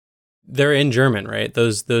they're in German, right?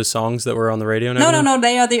 Those songs that were on the radio? No,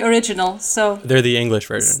 they are the original. So they're the English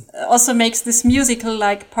version. Also makes this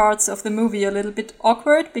musical-like parts of the movie a little bit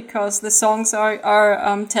awkward because the songs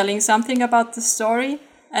are telling something about the story.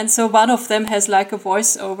 And so one of them has like a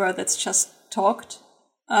voiceover that's just talked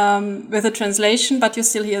with a translation, but you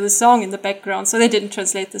still hear the song in the background. So they didn't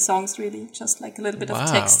translate the songs really, just like a little bit of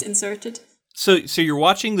text inserted. So you're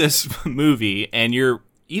watching this movie and you're,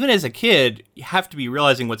 even as a kid, you have to be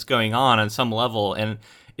realizing what's going on some level. And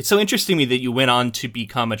it's so interesting to me that you went on to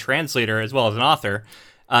become a translator as well as an author.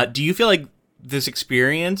 Do you feel like this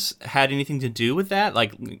experience had anything to do with that?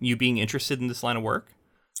 Like you being interested in this line of work?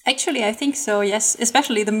 Actually, I think so, yes.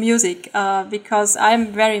 Especially the music, because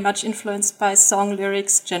I'm very much influenced by song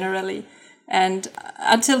lyrics generally. And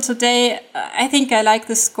until today, I think I like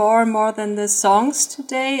the score more than the songs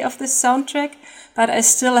today of this soundtrack. But I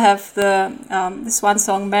still have the this one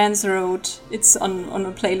song, Man's Road. It's on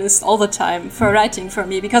a playlist all the time for writing for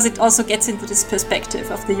me, because it also gets into this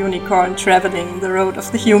perspective of the unicorn traveling the road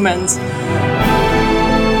of the humans.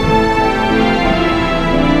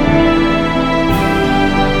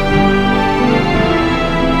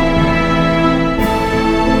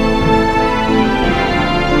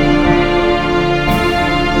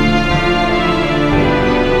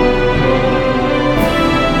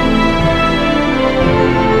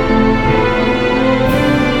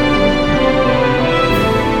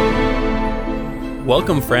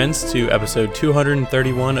 Welcome, friends, to episode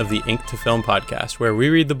 231 of the Ink to Film podcast, where we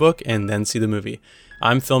read the book and then see the movie.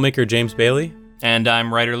 I'm filmmaker James Bailey. And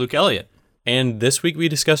I'm writer Luke Elliott. And this week we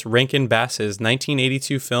discuss Rankin Bass's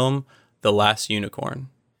 1982 film, The Last Unicorn.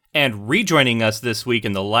 And rejoining us this week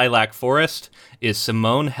in the Lilac Forest is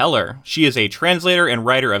Simone Heller. She is a translator and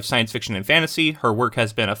writer of science fiction and fantasy. Her work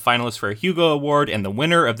has been a finalist for a Hugo Award and the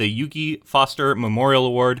winner of the Yuki Foster Memorial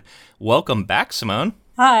Award. Welcome back, Simone.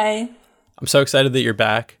 Hi. I'm so excited that you're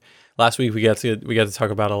back. Last week we got to talk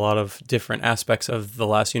about a lot of different aspects of The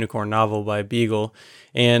Last Unicorn novel by Beagle,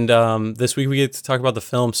 and this week we get to talk about the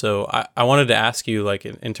film. So I wanted to ask you, like,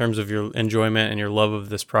 in terms of your enjoyment and your love of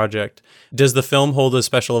this project, does the film hold as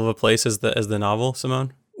special of a place as the novel,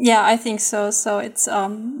 Simone? Yeah, I think so. So it's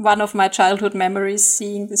one of my childhood memories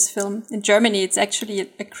seeing this film in Germany. It's actually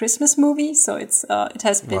a Christmas movie, so it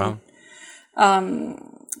has been. Wow.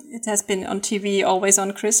 It has been on TV always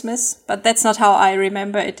on Christmas, but that's not how I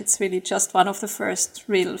remember it. It's really just one of the first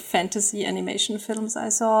real fantasy animation films I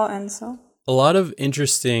saw, and so. A lot of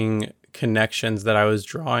interesting connections that I was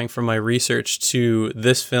drawing from my research to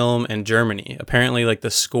this film and Germany. Apparently, like,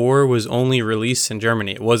 the score was only released in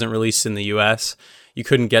Germany. It wasn't released in the US. You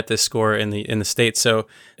couldn't get this score in the States. So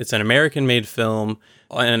it's an American-made film,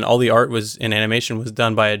 and all the art was in animation was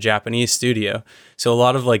done by a Japanese studio. So a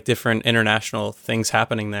lot of like different international things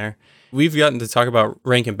happening there. We've gotten to talk about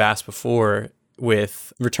Rankin Bass before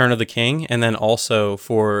with Return of the King, and then also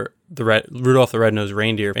for Rudolph the Red-Nosed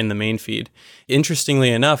Reindeer in the main feed.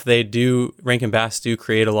 Interestingly enough, Rankin Bass do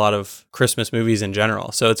create a lot of Christmas movies in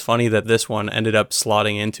general. So it's funny that this one ended up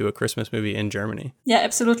slotting into a Christmas movie in Germany. Yeah,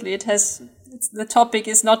 absolutely. The topic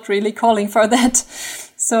is not really calling for that.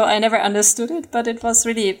 So I never understood it, but it was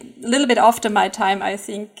really a little bit after my time, I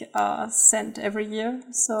think, sent every year.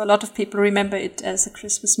 So a lot of people remember it as a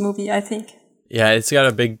Christmas movie, I think. Yeah, it's got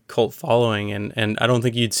a big cult following, and I don't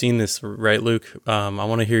think you'd seen this, right, Luke? I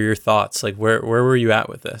want to hear your thoughts. Like, where were you at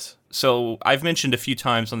with this? So I've mentioned a few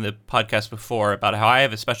times on the podcast before about how I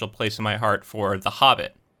have a special place in my heart for The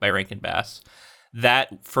Hobbit by Rankin Bass.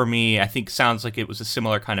 That, for me, I think sounds like it was a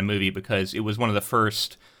similar kind of movie because it was one of the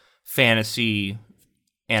first fantasy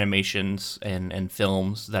animations and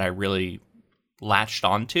films that I really latched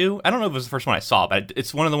onto. I don't know if it was the first one I saw, but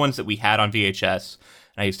it's one of the ones that we had on VHS,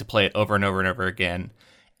 and I used to play it over and over and over again.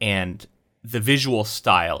 And the visual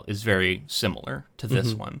style is very similar to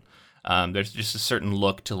this one. There's just a certain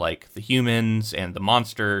look to like the humans and the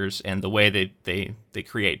monsters and the way they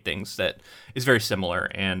create things that is very similar.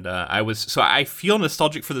 And I feel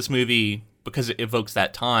nostalgic for this movie because it evokes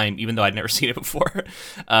that time, even though I'd never seen it before.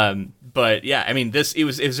 But yeah, I mean, it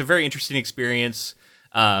was a very interesting experience.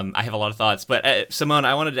 I have a lot of thoughts, but Simone,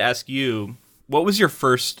 I wanted to ask you, what was your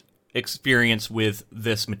first experience with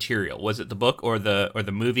this material? Was it the book or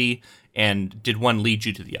the movie? And did one lead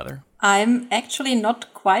you to the other? I'm actually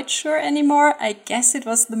not quite sure anymore. I guess it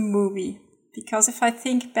was the movie. Because if I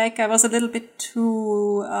think back, I was a little bit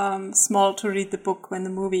too small to read the book when the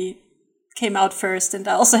movie came out first. And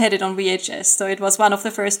I also had it on VHS. So it was one of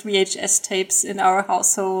the first VHS tapes in our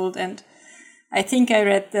household. And I think I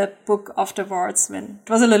read the book afterwards when it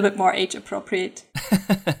was a little bit more age appropriate.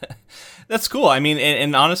 That's cool. I mean,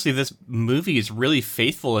 and honestly, this movie is really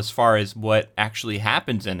faithful as far as what actually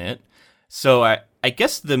happens in it. So I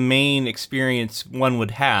guess the main experience one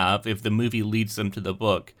would have if the movie leads them to the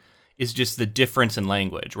book is just the difference in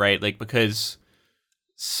language, right? Like, because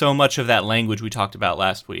so much of that language we talked about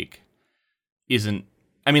last week isn't,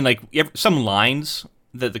 I mean, like, some lines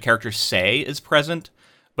that the characters say is present,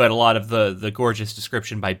 but a lot of the gorgeous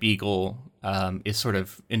description by Beagle is sort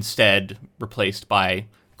of instead replaced by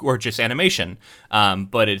gorgeous animation.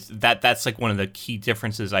 But that's like one of the key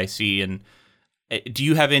differences I see. And do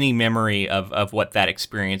you have any memory of what that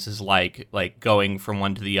experience is like going from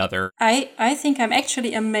one to the other? I think I'm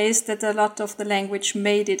actually amazed that a lot of the language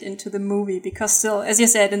made it into the movie, because still, as you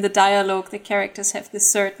said, in the dialogue, the characters have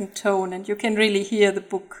this certain tone, and you can really hear the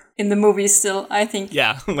book in the movie still, I think.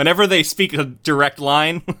 Yeah, whenever they speak a direct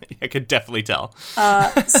line, I could definitely tell.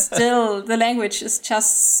 Still, the language is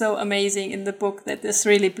just so amazing in the book that this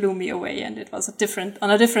really blew me away, and it was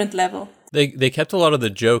on a different level. They kept a lot of the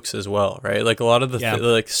jokes as well, right? Like a lot of the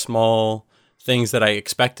like small things that I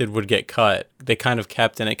expected would get cut, they kind of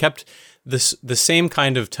kept, and it kept the same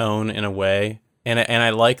kind of tone in a way. And I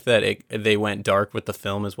like that they went dark with the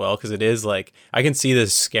film as well, because it is like, I can see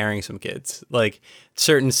this scaring some kids. Like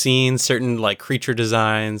certain scenes, certain like creature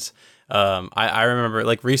designs. I remember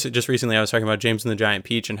like recently I was talking about James and the Giant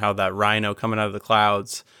Peach and how that rhino coming out of the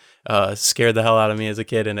clouds scared the hell out of me as a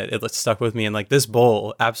kid, and it stuck with me. And like this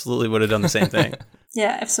bowl absolutely would have done the same thing.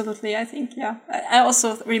 Yeah, absolutely. I think, yeah. I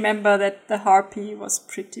also remember that the harpy was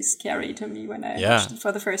pretty scary to me when I watched it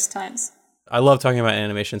for the first times. I love talking about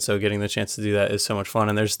animation, so getting the chance to do that is so much fun.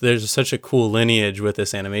 And there's such a cool lineage with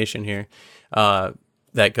this animation here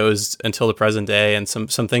that goes until the present day, and some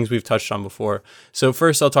things we've touched on before. So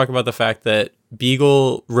first, I'll talk about the fact that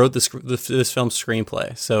Beagle wrote this film's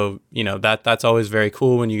screenplay. So, you know, that's always very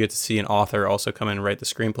cool when you get to see an author also come in and write the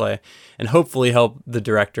screenplay and hopefully help the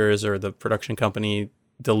directors or the production company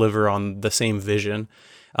deliver on the same vision.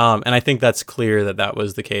 And I think that's clear that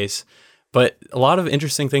was the case. But a lot of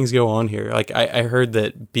interesting things go on here. Like I heard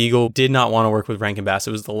that Beagle did not want to work with Rankin Bass.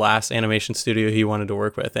 It was the last animation studio he wanted to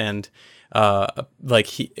work with, and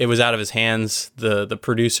it was out of his hands. The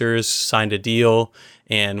producers signed a deal,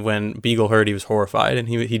 and when Beagle heard, he was horrified, and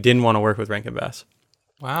he didn't want to work with Rankin Bass.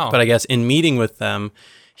 Wow! But I guess in meeting with them,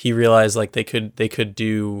 he realized like they could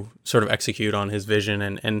do sort of execute on his vision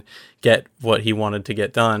and get what he wanted to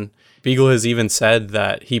get done. Beagle has even said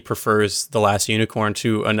that he prefers The Last Unicorn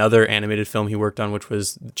to another animated film he worked on, which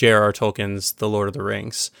was J.R.R. Tolkien's The Lord of the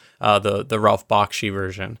Rings, the Ralph Bakshi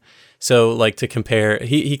version. So, like, to compare,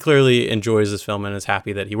 he clearly enjoys this film and is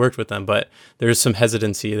happy that he worked with them, but there's some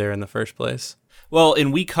hesitancy there in the first place. Well,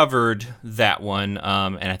 and we covered that one,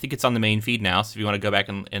 and I think it's on the main feed now, so if you want to go back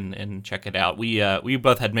and check it out. We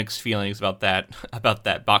both had mixed feelings about that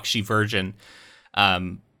Bakshi version.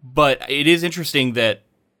 But it is interesting that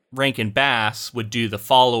Rankin Bass would do the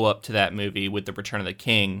follow-up to that movie with The Return of the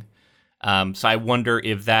King. So I wonder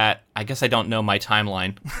if that, I guess I don't know my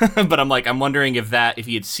timeline, but I'm wondering if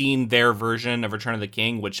he had seen their version of Return of the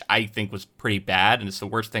King, which I think was pretty bad, and it's the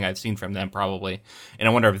worst thing I've seen from them probably. And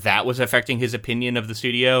I wonder if that was affecting his opinion of the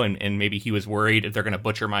studio, and maybe he was worried if they're going to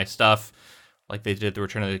butcher my stuff like they did The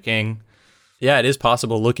Return of the King. Yeah, it is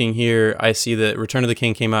possible. Looking here, I see that Return of the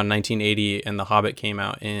King came out in 1980 and The Hobbit came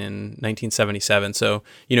out in 1977. So,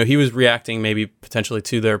 you know, he was reacting maybe potentially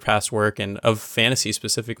to their past work and of fantasy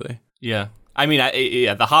specifically. Yeah. I mean,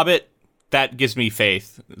 The Hobbit, that gives me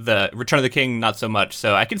faith. The Return of the King, not so much.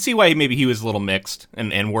 So I can see why maybe he was a little mixed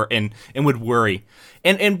and would worry.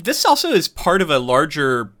 And this also is part of a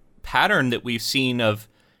larger pattern that we've seen of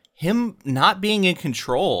him not being in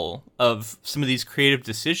control of some of these creative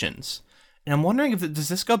decisions. And I'm wondering does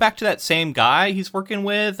this go back to that same guy he's working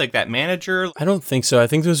with, like that manager? I don't think so. I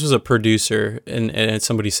think this was a producer and it's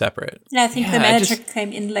somebody separate. Yeah, I think the manager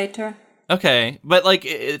came in later. Okay, but like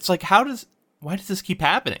it's like why does this keep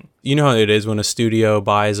happening? You know how it is when a studio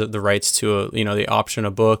buys the rights to they option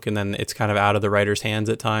a book and then it's kind of out of the writer's hands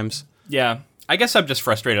at times. Yeah, I guess I'm just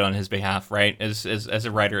frustrated on his behalf, right? As a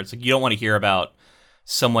writer, it's like you don't want to hear about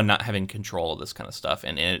someone not having control of this kind of stuff,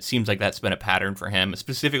 and it seems like that's been a pattern for him,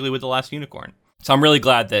 specifically with The Last Unicorn. So I'm really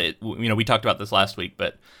glad that we talked about this last week,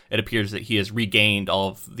 but it appears that he has regained all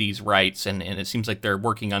of these rights, and it seems like they're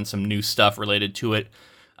working on some new stuff related to it.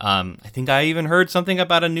 I think I even heard something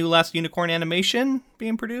about a new Last Unicorn animation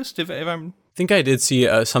being produced. I think I did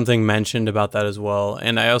see something mentioned about that as well,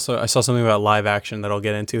 and I saw something about live action that I'll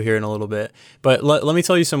get into here in a little bit. But let me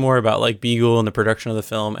tell you some more about like Beagle and the production of the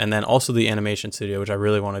film, and then also the animation studio, which I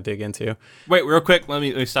really want to dig into. Wait, real quick, let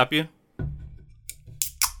me stop you.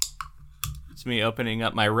 It's me opening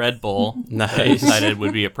up my Red Bull. Nice. That I decided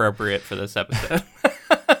would be appropriate for this episode.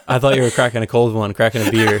 I thought you were cracking a cold one, cracking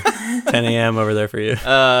a beer. 10 a.m. over there for you.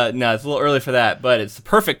 No, it's a little early for that, but it's the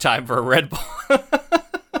perfect time for a Red Bull.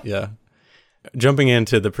 Yeah. Jumping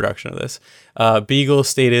into the production of this, Beagle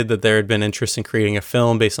stated that there had been interest in creating a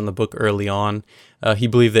film based on the book early on. He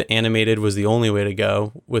believed that animated was the only way to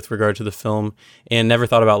go with regard to the film and never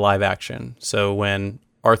thought about live action. So when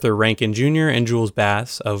Arthur Rankin Jr. and Jules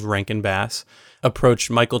Bass of Rankin Bass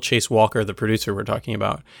approached Michael Chase Walker, the producer we're talking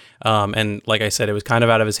about, and like I said, it was kind of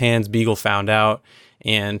out of his hands. Beagle found out,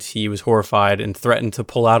 and he was horrified and threatened to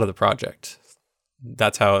pull out of the project.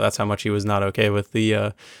 That's how much he was not okay with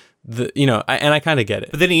the I kind of get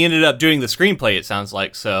it. But then he ended up doing the screenplay, it sounds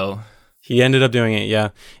like, so... He ended up doing it, yeah.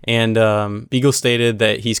 And Beagle stated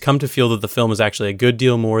that he's come to feel that the film is actually a good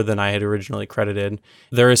deal more than I had originally credited.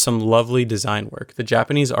 There is some lovely design work. The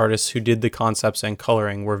Japanese artists who did the concepts and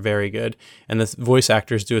coloring were very good, and the voice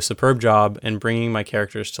actors do a superb job in bringing my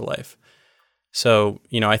characters to life. So,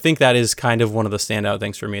 I think that is kind of one of the standout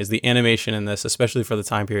things for me is the animation in this, especially for the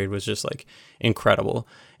time period, was just like incredible.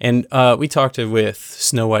 And we talked with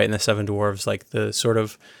Snow White and the Seven Dwarfs, like the sort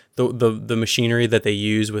of the machinery that they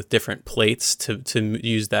use with different plates to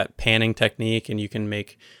use that panning technique, and you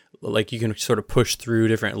can sort of push through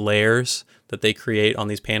different layers that they create on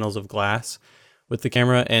these panels of glass with the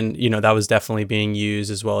camera. And, that was definitely being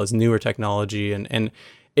used, as well as newer technology, and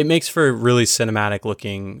it makes for really cinematic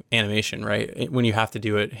looking animation, right? When you have to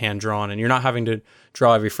do it hand drawn and you're not having to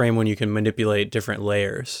draw every frame when you can manipulate different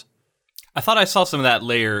layers. I thought I saw some of that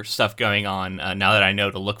layer stuff going on now that I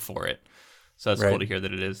know to look for it. So that's cool to hear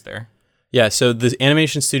that it is there. Yeah, so the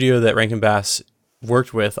animation studio that Rankin Bass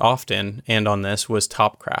worked with often and on this was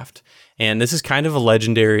Topcraft. And this is kind of a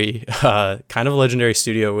legendary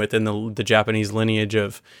studio within the Japanese lineage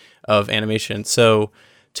of animation. So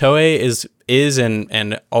Toei is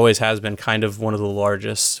and always has been kind of one of the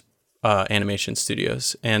largest animation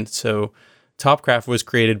studios. And so Topcraft was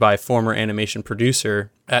created by former animation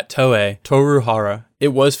producer at Toei, Toru Hara. It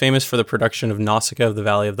was famous for the production of Nausicaa of the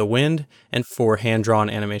Valley of the Wind and for hand-drawn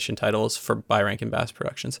animation titles by Rankin Bass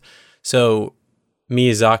Productions. So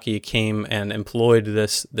Miyazaki came and employed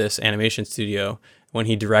this animation studio when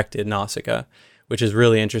he directed Nausicaa, which is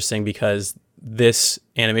really interesting because this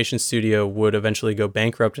animation studio would eventually go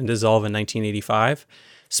bankrupt and dissolve in 1985,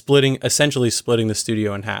 essentially splitting the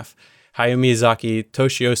studio in half. Hayao Miyazaki,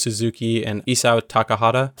 Toshio Suzuki, and Isao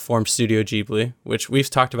Takahata formed Studio Ghibli, which we've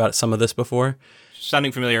talked about some of this before.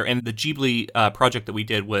 Sounding familiar. And the Ghibli project that we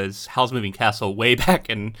did was Howl's Moving Castle way back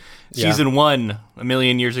in season 1 a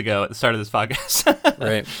million years ago at the start of this podcast.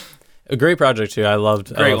 Right. A great project too. I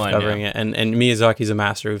loved covering it. And Miyazaki's a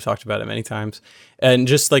master. We've talked about it many times. And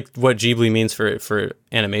just like what Ghibli means for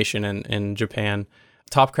animation in Japan,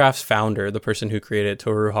 Topcraft's founder, the person who created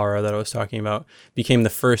Toru Hara that I was talking about, became the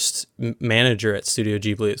first manager at Studio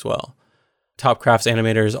Ghibli as well. Topcraft's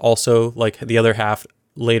animators also, like the other half,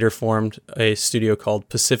 later formed a studio called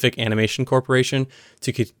Pacific Animation Corporation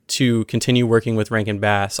to continue working with Rankin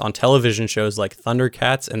Bass on television shows like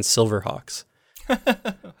Thundercats and Silverhawks.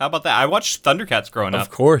 How about that? I watched Thundercats growing up. Of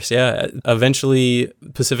course, yeah. Eventually,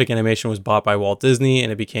 Pacific Animation was bought by Walt Disney,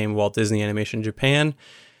 and it became Walt Disney Animation Japan.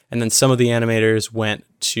 And then some of the animators went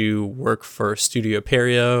to work for Studio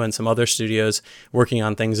Perio and some other studios working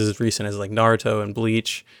on things as recent as like Naruto and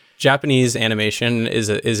Bleach. Japanese animation is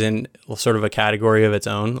in sort of a category of its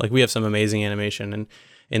own. Like we have some amazing animation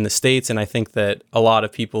in the States, and I think that a lot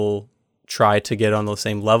of people try to get on the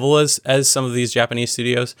same level as some of these Japanese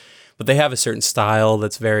studios, but they have a certain style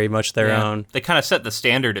that's very much their own. They kind of set the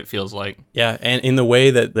standard, it feels like. Yeah, and in the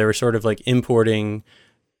way that they were sort of like importing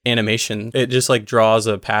animation, it just like draws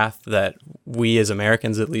a path that we as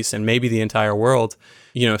Americans, at least, and maybe the entire world,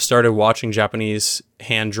 started watching Japanese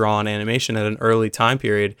hand-drawn animation at an early time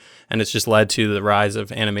period, and it's just led to the rise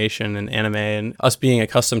of animation and anime and us being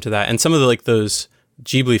accustomed to that. And some of those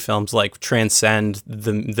Ghibli films like transcend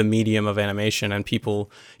the medium of animation, and people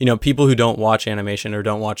who don't watch animation or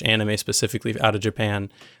don't watch anime specifically out of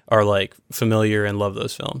Japan are like familiar and love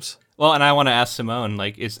those films. Well, and I want to ask Simone,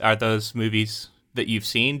 like, are those movies that you've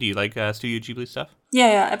seen? Do you like Studio Ghibli stuff?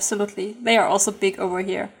 Yeah, absolutely. They are also big over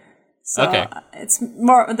here. So okay. It's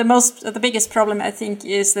more the biggest problem, I think,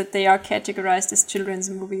 is that they are categorized as children's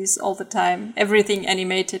movies all the time. Everything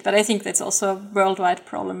animated, but I think that's also a worldwide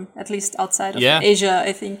problem, at least outside of Asia,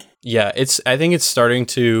 I think. Yeah, I think it's starting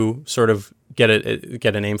to sort of get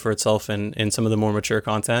a name for itself in some of the more mature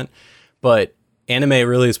content, but anime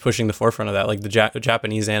really is pushing the forefront of that. Like the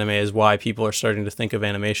Japanese anime is why people are starting to think of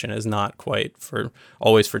animation as not quite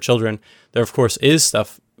always for children. There, of course, is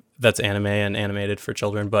stuff that's anime and animated for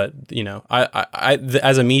children. But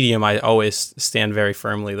as a medium, I always stand very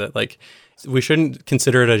firmly that like we shouldn't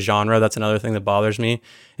consider it a genre. That's another thing that bothers me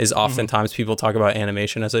is oftentimes people talk about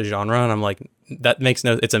animation as a genre, and I'm like, that makes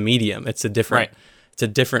no. It's a medium. It's a different. Right. It's a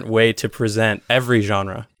different way to present every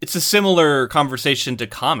genre. It's a similar conversation to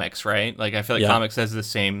comics, right? Like I feel like Yeah. comics has the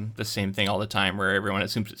same thing all the time, where everyone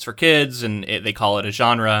assumes it's for kids and they call it a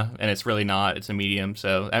genre, and it's really not. It's a medium.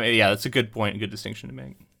 So I mean, yeah, that's a good point, a good distinction to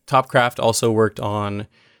make. Topcraft also worked on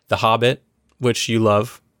The Hobbit, which you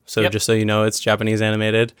love. So Yep. just so you know, it's Japanese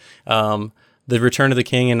animated. The Return of the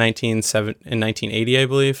King in 1980, I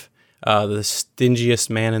believe. The Stingiest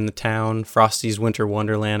Man in the Town, Frosty's Winter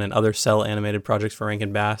Wonderland, and other cell animated projects for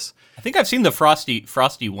Rankin Bass. I think I've seen the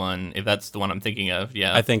Frosty one, if that's the one I'm thinking of.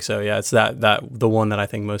 Yeah, I think so. Yeah, it's that the one that I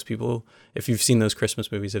think most people, if you've seen those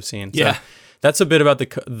Christmas movies, have seen. So Yeah. that's a bit about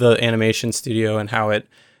the animation studio and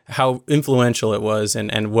how influential it was,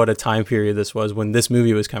 and what a time period this was when this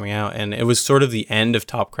movie was coming out, and it was sort of the end of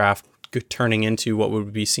Topcraft turning into what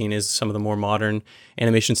would be seen as some of the more modern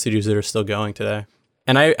animation studios that are still going today.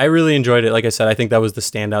 And I really enjoyed it. Like I said, I think that was the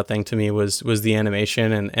standout thing to me was the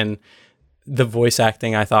animation and the voice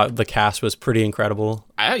acting. I thought the cast was pretty incredible.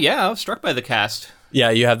 I was struck by the cast. Yeah,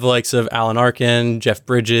 you have the likes of Alan Arkin, Jeff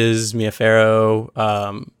Bridges, Mia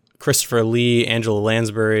Farrow, Christopher Lee, Angela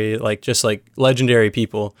Lansbury, just legendary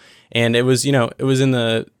people. And it was in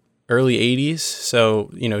the early 80s. So,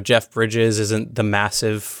 Jeff Bridges isn't the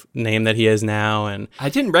massive name that he is now. And I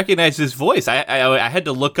didn't recognize his voice. I had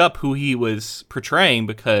to look up who he was portraying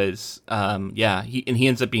because, he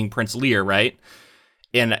ends up being Prince Lear, right?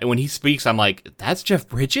 And when he speaks, I'm like, that's Jeff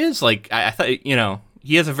Bridges? Like, I thought,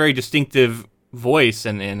 he has a very distinctive voice,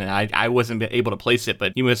 and I wasn't able to place it,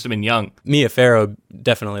 but he must have been young. Mia Farrow,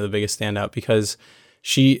 definitely the biggest standout because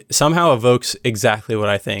she somehow evokes exactly what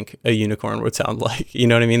I think a unicorn would sound like. You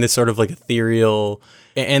know what I mean? This sort of like ethereal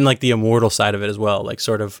and like the immortal side of it as well, like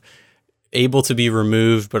sort of able to be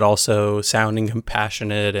removed, but also sounding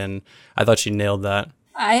compassionate. And I thought she nailed that.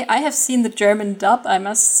 I have seen the German dub, I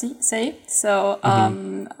must say. So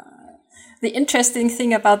the interesting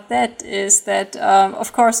thing about that is that,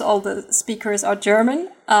 of course, all the speakers are German,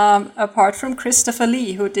 apart from Christopher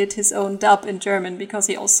Lee, who did his own dub in German because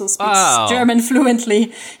he also speaks German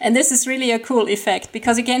fluently. And this is really a cool effect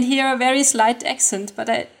because you can hear a very slight accent, but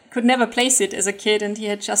I could never place it as a kid. And he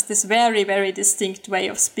had just this very, very distinct way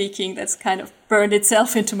of speaking that's kind of burned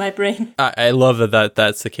itself into my brain. I love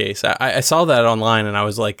that's the case. I saw that online and I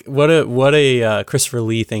was like, what a Christopher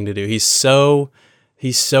Lee thing to do. He's so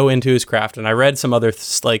into his craft, and I read some other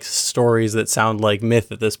stories that sound like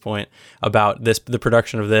myth at this point about the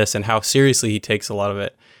production of this and how seriously he takes a lot of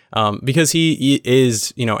it, because he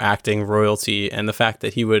is acting royalty, and the fact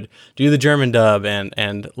that he would do the German dub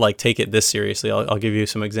and take it this seriously. I'll give you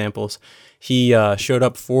some examples. He showed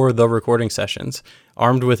up for the recording sessions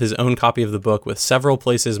armed with his own copy of the book with several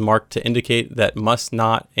places marked to indicate that must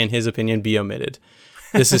not, in his opinion, be omitted.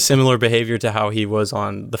 This is similar behavior to how he was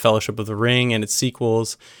on The Fellowship of the Ring and its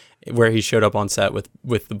sequels, where he showed up on set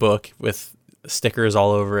with the book with stickers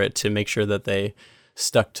all over it to make sure that they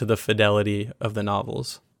stuck to the fidelity of the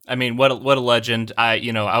novels. I mean, what a legend. I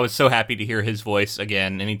was so happy to hear his voice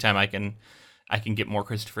again. Anytime I can get more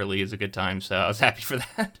Christopher Lee is a good time. So I was happy for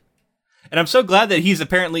that. And I'm so glad that he's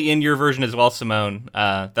apparently in your version as well, Simone.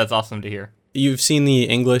 That's awesome to hear. You've seen the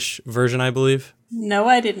English version, I believe? No,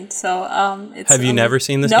 I didn't. So have you never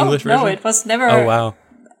seen this English version? No, it was never. Oh, wow.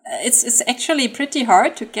 It's actually pretty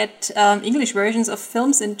hard to get English versions of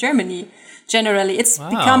films in Germany. Generally, it's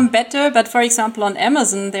become better. But for example, on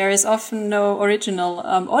Amazon, there is often no original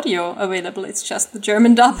audio available. It's just the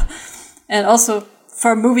German dub. And also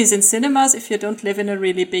for movies in cinemas, if you don't live in a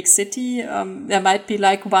really big city, there might be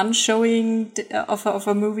one showing of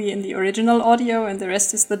a movie in the original audio, and the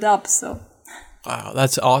rest is the dub. So. Wow,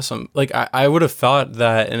 that's awesome. I would have thought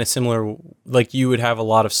that in a similar, you would have a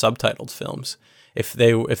lot of subtitled films if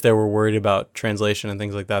they were worried about translation and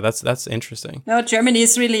things like that. That's interesting. No, Germany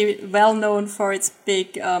is really well known for its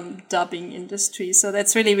big dubbing industry. So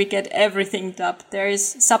that's really, we get everything dubbed.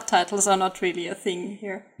 Subtitles are not really a thing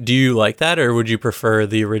here. Do you like that, or would you prefer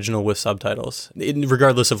the original with subtitles,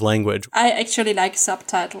 regardless of language? I actually like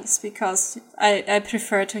subtitles because I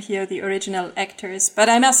prefer to hear the original actors. But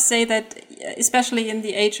I must say that, especially in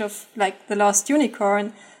the age of The Last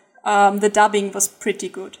Unicorn, the dubbing was pretty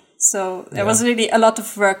good. So there was really a lot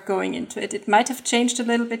of work going into it. It might have changed a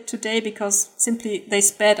little bit today because simply they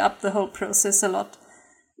sped up the whole process a lot.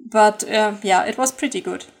 But it was pretty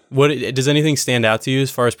good. What does anything stand out to you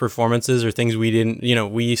as far as performances or things we didn't?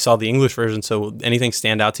 We saw the English version, so anything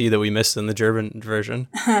stand out to you that we missed in the German version?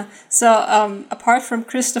 So apart from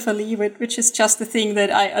Christopher Lee, which is just the thing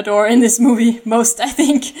that I adore in this movie most, I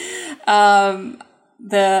think,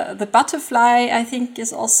 the butterfly, I think,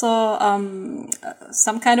 is also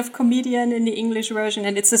some kind of comedian in the English version,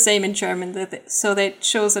 and it's the same in German. So they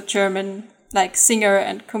chose a German like singer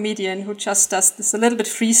and comedian who just does this a little bit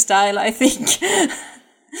freestyle, I think.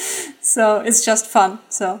 So it's just fun.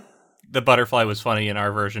 So the butterfly was funny in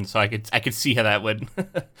our version, so I could see how that would.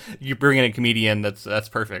 You bring in a comedian, that's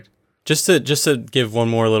perfect. Just to give one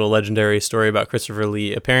more little legendary story about Christopher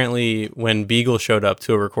Lee. Apparently, when Beagle showed up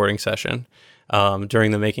to a recording session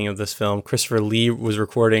during the making of this film, Christopher Lee was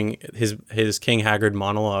recording his King Haggard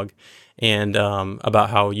monologue and about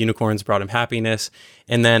how unicorns brought him happiness.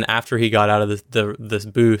 And then after he got out of this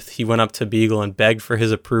booth, he went up to Beagle and begged for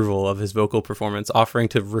his approval of his vocal performance, offering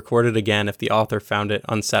to record it again if the author found it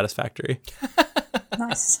unsatisfactory.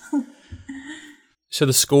 Nice. So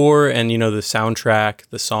the score and, the soundtrack,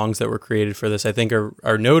 the songs that were created for this, I think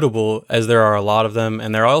are notable, as there are a lot of them.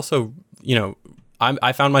 And they're also,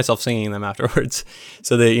 I found myself singing them afterwards.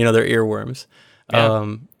 So they're earworms.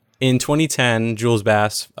 Yeah. In 2010, Jules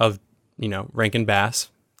Bass of, Rankin Bass,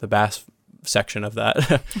 the Bass section of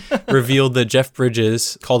that, revealed that Jeff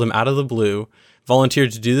Bridges called him out of the blue,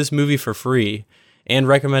 volunteered to do this movie for free, and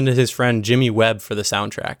recommended his friend Jimmy Webb for the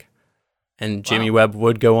soundtrack. And Jimmy Webb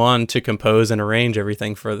would go on to compose and arrange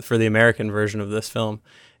everything for the American version of this film,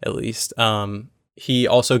 at least. He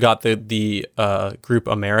also got the group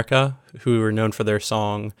America, who were known for their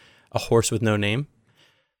song "A Horse with No Name,"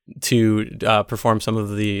 to perform some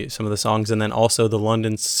of the songs, and then also the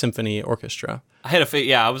London Symphony Orchestra. I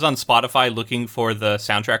was on Spotify looking for the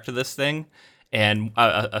soundtrack to this thing, and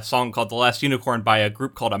a song called "The Last Unicorn" by a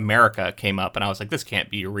group called America came up, and I was like, this can't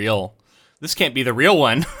be real. This can't be the real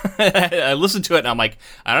one. I listened to it and I'm like,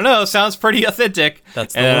 I don't know, sounds pretty authentic.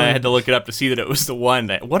 That's the and one. I had to look it up to see that it was the one.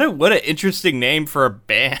 What an interesting name for a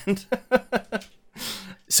band.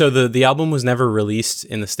 So the album was never released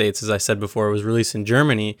in the States, as I said before. It was released in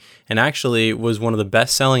Germany, and actually was one of the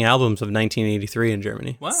best-selling albums of 1983 in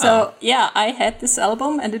Germany. Wow. So yeah, I had this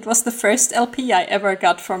album, and it was the first LP I ever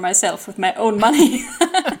got for myself with my own money.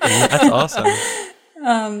 That's awesome.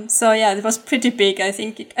 So yeah, it was pretty big. I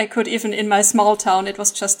think I could even in my small town, it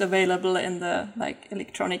was just available in the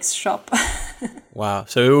electronics shop. Wow.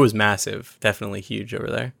 So it was massive. Definitely huge over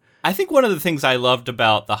there. I think one of the things I loved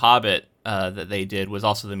about The Hobbit that they did was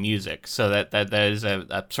also the music. So that is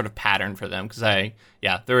a sort of pattern for them. Because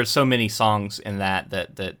there were so many songs in that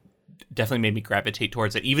definitely made me gravitate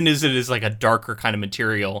towards it. Even as it is like a darker kind of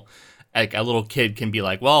material, like a little kid can be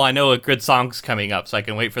like, well, I know a good song's coming up, so I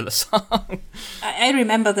can wait for the song. I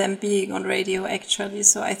remember them being on radio, actually,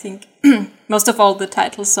 so I think most of all the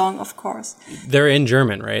title song, of course. They're in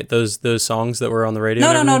German, right? Those songs that were on the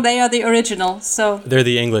radio? No, they are the original, so... They're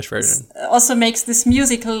the English version. Also makes this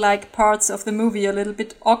musical-like parts of the movie a little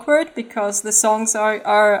bit awkward, because the songs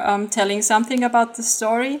are telling something about the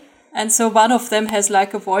story, and so one of them has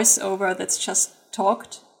like a voiceover that's just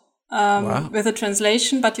talked. With a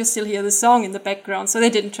translation, but you still hear the song in the background. So they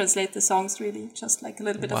didn't translate the songs really, just like a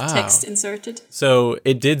little bit of text inserted. So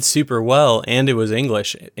it did super well, and it was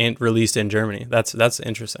English and released in Germany. That's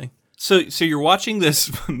interesting. So you're watching this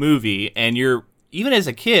movie, and you're, even as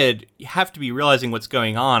a kid, you have to be realizing what's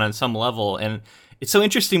going on some level. And it's so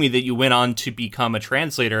interesting to me that you went on to become a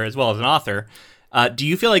translator as well as an author. Do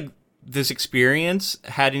you feel like this experience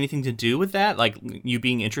had anything to do with that? Like you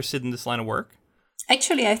being interested in this line of work?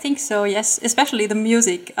 Actually, I think so, yes, especially the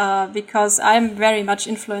music, because I'm very much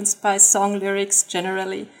influenced by song lyrics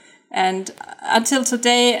generally. And until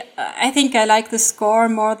today, I think I like the score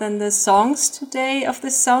more than the songs today of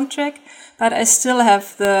this soundtrack. But I still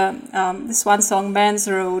have this one song, Man's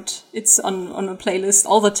Road. It's on a playlist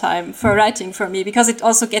all the time for writing for me, because it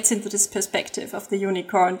also gets into this perspective of the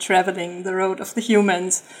unicorn traveling the road of the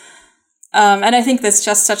humans. And I think that's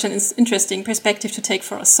just such an interesting perspective to take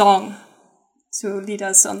for a song, to lead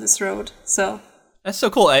us on this road. So that's so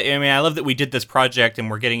cool. I mean, I love that we did this project and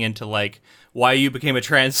we're getting into like why you became a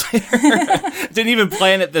translator. Didn't even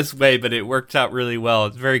plan it this way, but it worked out really well.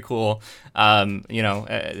 It's very cool.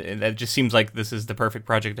 It just seems like this is the perfect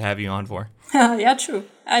project to have you on for. Yeah, true.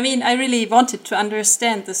 I mean, I really wanted to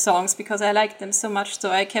understand the songs because I liked them so much.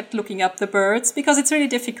 So I kept looking up the words, because it's really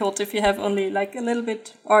difficult if you have only like a little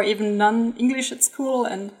bit or even none English at school,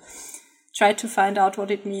 and try to find out what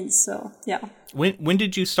it means. So yeah. When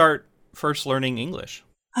did you start first learning English?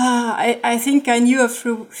 I think I knew a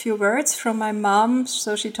few words from my mom.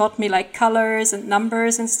 So she taught me like colors and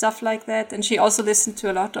numbers and stuff like that. And she also listened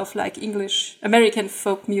to a lot of like English, American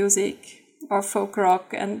folk music or folk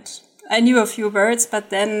rock. And I knew a few words, but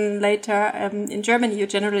then later in Germany, you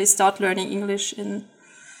generally start learning English in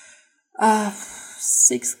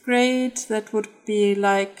 6th grade. That would be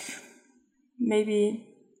like maybe,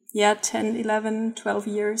 10, 11, 12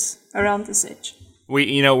 years, around this age.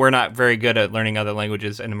 We're not very good at learning other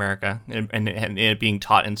languages in America and it being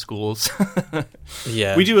taught in schools.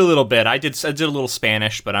 Yeah. We do a little bit. I did a little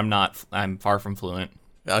Spanish, but I'm far from fluent.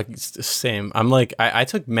 Same. I'm like, I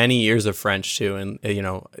took many years of French too, and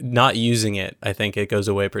not using it, I think it goes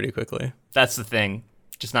away pretty quickly. That's the thing.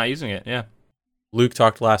 Just not using it. Yeah. Luke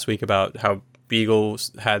talked last week about how Beagle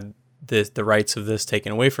had the rights of this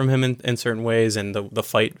taken away from him in certain ways, and the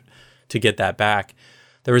fight to get that back.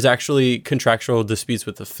 There was actually contractual disputes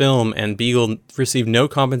with the film, and Beagle received no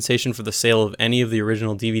compensation for the sale of any of the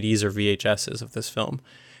original DVDs or VHSs of this film.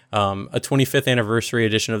 A 25th anniversary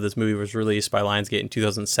edition of this movie was released by Lionsgate in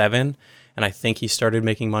 2007, and I think he started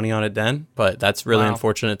making money on it then, but that's really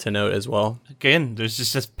unfortunate to note as well. Again, there's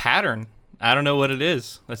just this pattern. I don't know what it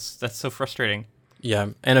is. That's so frustrating. Yeah,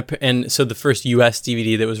 and so the first US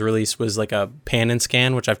DVD that was released was like a pan and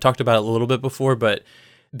scan, which I've talked about a little bit before, but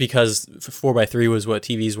because 4:3 was what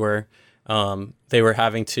TVs were, they were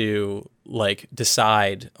having to like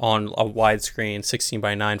decide on a widescreen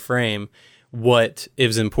 16:9 frame what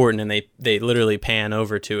is important, and they literally pan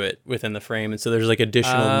over to it within the frame, and so there's like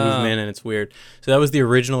additional movement, and it's weird. So that was the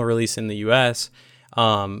original release in the US,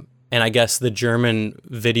 and I guess the German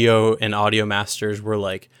video and audio masters were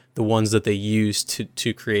like the ones that they used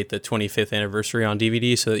to create the 25th anniversary on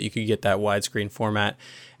DVD, so that you could get that widescreen format.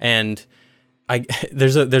 And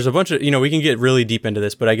there's a bunch of, we can get really deep into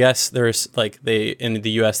this, but I guess there's like in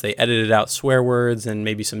the US they edited out swear words and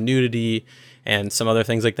maybe some nudity and some other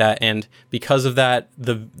things like that, and because of that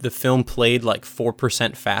the film played like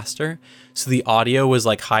 4% faster, so the audio was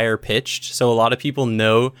like higher pitched, so a lot of people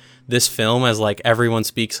know this film as like everyone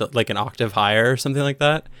speaks like an octave higher or something like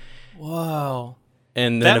that. Whoa.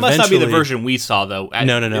 And that must not be the version we saw, though.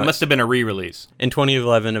 No. It must have been a re-release. In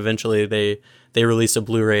 2011, eventually they released a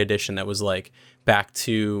Blu-ray edition that was like back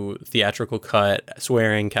to theatrical cut,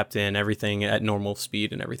 swearing kept in, everything at normal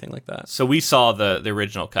speed and everything like that. So we saw the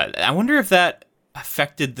original cut. I wonder if that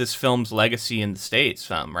affected this film's legacy in the States,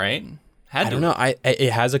 right? I don't know.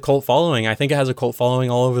 It has a cult following. I think it has a cult following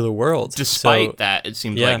all over the world. Despite that, it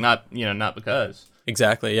seems like not because.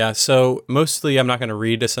 Exactly, yeah. So mostly I'm not going to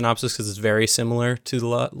read a synopsis because it's very similar to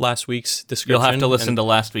last week's description. You'll have to listen to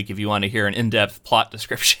last week if you want to hear an in-depth plot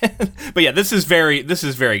description. But yeah, this is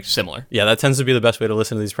very similar. Yeah, that tends to be the best way to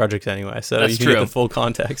listen to these projects anyway, so That's you can true. get the full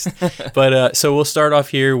context. But so we'll start off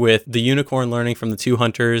here with the unicorn learning from the two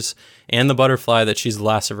hunters and the butterfly that she's the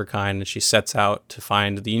last of her kind, and she sets out to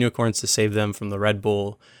find the unicorns to save them from the Red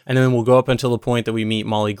Bull. And then we'll go up until the point that we meet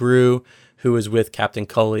Molly Grew, who is with Captain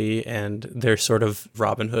Cully and their sort of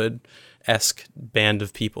Robin Hood-esque band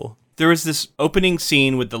of people. There was this opening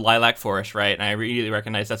scene with the lilac forest, right? And I really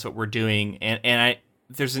recognize that's what we're doing. And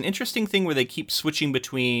there's an interesting thing where they keep switching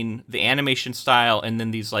between the animation style and then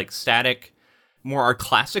these like static, more our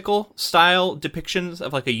classical style depictions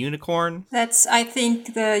of like a unicorn. That's, I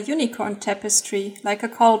think, the unicorn tapestry, like a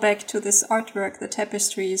callback to this artwork, the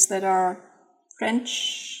tapestries that are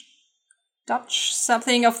French, Dutch,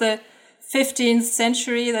 something of the 15th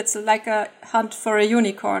century. That's like a hunt for a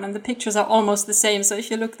unicorn, and the pictures are almost the same. So if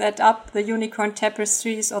you look that up, the unicorn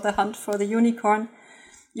tapestries or the hunt for the unicorn,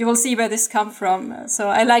 you will see where this come from. So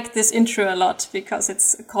I like this intro a lot because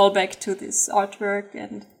it's a callback to this artwork,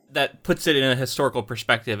 and that puts it in a historical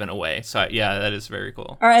perspective in a way. So yeah, that is very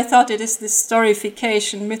cool. Or I thought it is this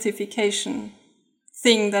storification, mythification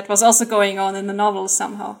thing that was also going on in the novel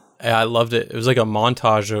somehow. I loved it. It was like a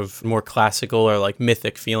montage of more classical or like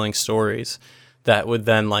mythic feeling stories that would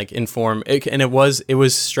then like inform it. And it was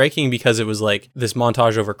striking because it was like this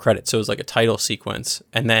montage over credits. So it was like a title sequence,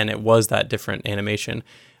 and then it was that different animation.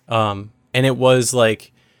 And it was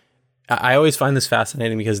like, I always find this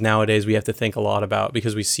fascinating because nowadays we have to think a lot about,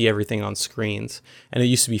 because we see everything on screens, and it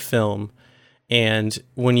used to be film. And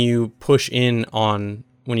when you push in on,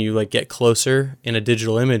 when you like get closer in a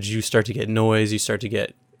digital image, you start to get noise,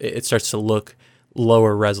 it starts to look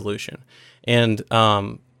lower resolution. And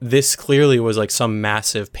this clearly was like some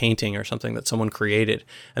massive painting or something that someone created.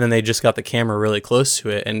 And then they just got the camera really close to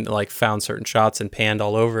it and like found certain shots and panned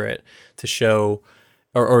all over it to show,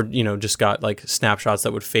 or just got like snapshots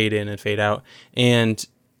that would fade in and fade out. And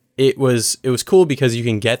it was cool because you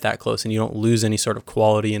can get that close and you don't lose any sort of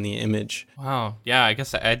quality in the image. Wow. Yeah, I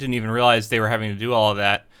guess I didn't even realize they were having to do all of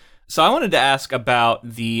that. So I wanted to ask about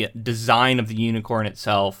the design of the unicorn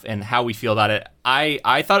itself and how we feel about it.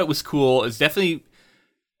 I thought it was cool. It's definitely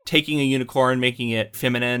taking a unicorn, making it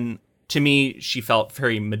feminine. To me, she felt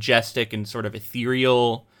very majestic and sort of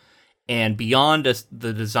ethereal and beyond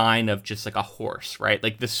the design of just like a horse, right?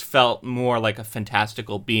 Like this felt more like a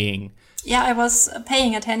fantastical being. Yeah, I was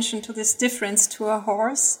paying attention to this difference to a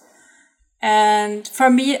horse. And for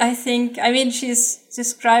me, I mean, she's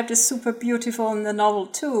described as super beautiful in the novel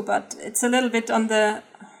too, but it's a little bit on the,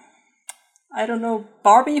 I don't know,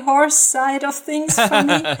 Barbie horse side of things for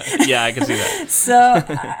me. Yeah, I can see that. So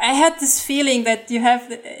I had this feeling that you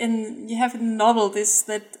have in the novel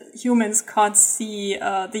that humans can't see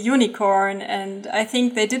the unicorn, and I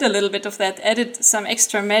think they did a little bit of that, added some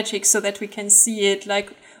extra magic so that we can see it,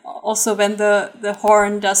 like also when the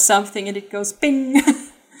horn does something and it goes ping.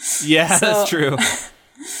 Yeah, so, that's true.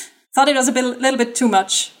 Thought it was a little bit too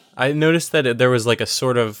much. I noticed that there was like a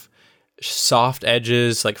sort of soft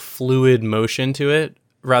edges, like fluid motion to it,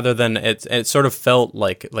 rather than it sort of felt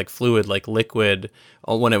like fluid, like liquid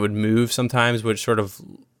when it would move sometimes, which sort of,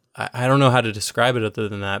 I don't know how to describe it other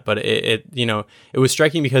than that, but it was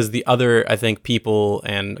striking because the other, I think, people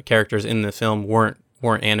and characters in the film weren't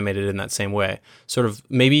animated in that same way. Sort of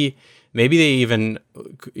maybe they even,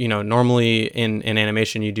 normally in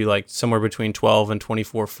animation you do like somewhere between 12 and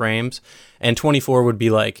 24 frames, and 24 would be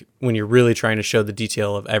like when you're really trying to show the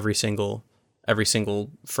detail of every single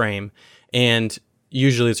frame, and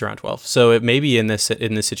usually it's around 12. So it maybe in this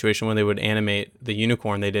situation when they would animate the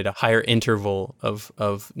unicorn, they did a higher interval of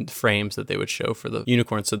frames that they would show for the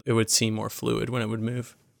unicorn, so it would seem more fluid when it would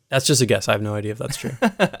move. That's just a guess. I have no idea if that's true.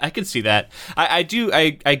 I can see that. I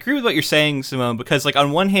agree with what you're saying, Simone, because like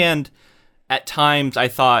on one hand, at times I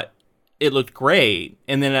thought it looked great,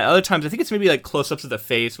 and then at other times I think it's maybe like close-ups of the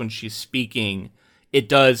face when she's speaking. It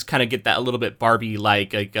does kind of get that a little bit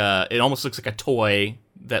Barbie-like, it almost looks like a toy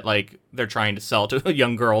that like they're trying to sell to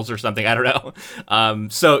young girls or something. I don't know.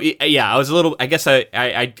 So yeah, I was a little. I guess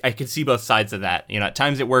I could see both sides of that. At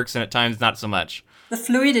times it works and at times not so much. The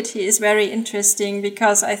fluidity is very interesting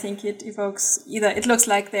because I think it evokes it looks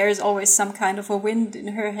like there is always some kind of a wind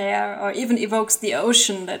in her hair, or even evokes the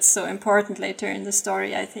ocean that's so important later in the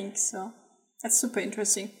story, I think. So that's super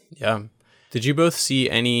interesting. Yeah. Did you both see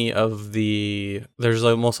any of there's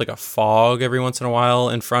almost like a fog every once in a while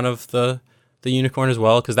in front of the unicorn as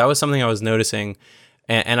well? Because that was something I was noticing,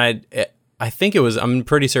 and I think I'm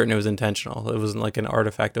pretty certain it was intentional. It wasn't like an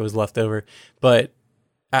artifact that was left over, but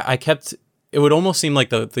I kept... It would almost seem like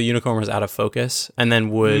the unicorn was out of focus and then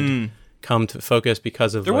would come to focus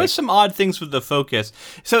because of... There was some odd things with the focus.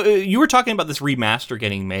 So you were talking about this remaster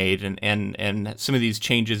getting made and some of these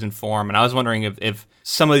changes in form, and I was wondering if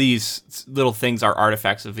some of these little things are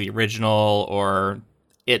artifacts of the original or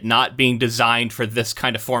it not being designed for this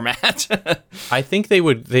kind of format. I think they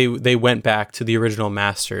went back to the original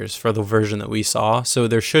masters for the version that we saw, so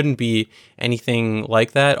there shouldn't be anything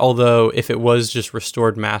like that, although if it was just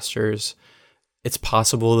restored masters... It's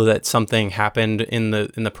possible that something happened in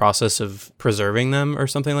the process of preserving them or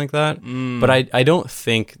something like that. But I don't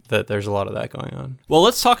think that there's a lot of that going on. Well,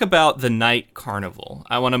 let's talk about the night carnival.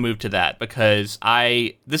 I want to move to that because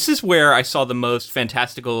this is where I saw the most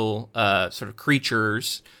fantastical sort of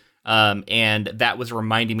creatures, and that was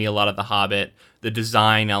reminding me a lot of The Hobbit. The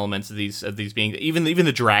design elements of these beings, even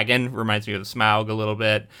the dragon reminds me of the Smaug a little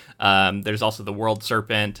bit. There's also the world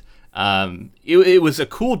serpent. It was a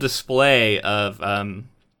cool display of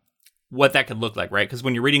what that could look like, right? Because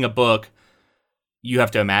when you're reading a book, you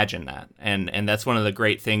have to imagine that, and that's one of the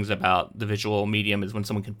great things about the visual medium is when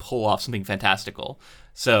someone can pull off something fantastical.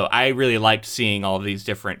 So I really liked seeing all of these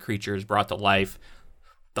different creatures brought to life.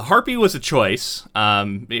 The harpy was a choice.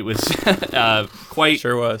 It was quite...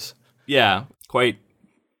 Sure was. Yeah, quite...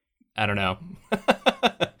 I don't know.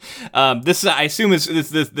 This I assume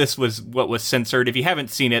this was what was censored. If you haven't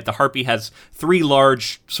seen it, the harpy has 3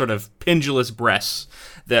 large sort of pendulous breasts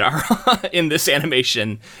that are in this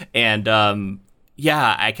animation, and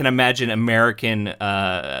yeah, I can imagine American,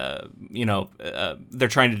 they're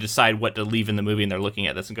trying to decide what to leave in the movie, and they're looking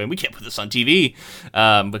at this and going, we can't put this on TV,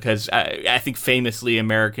 because I think famously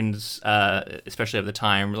Americans, especially at the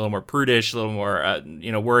time, were a little more prudish, a little more,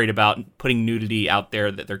 worried about putting nudity out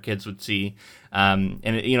there that their kids would see. And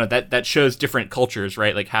that shows different cultures,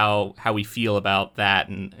 right? Like how we feel about that.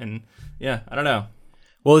 And yeah, I don't know.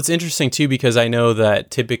 Well, it's interesting, too, because I know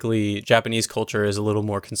that typically Japanese culture is a little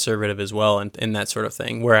more conservative as well in that sort of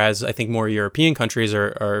thing, whereas I think more European countries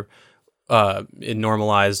are it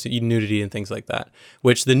normalized nudity and things like that.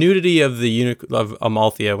 Which the nudity of of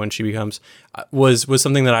Amalthea when she becomes was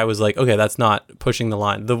something that I was like, okay, that's not pushing the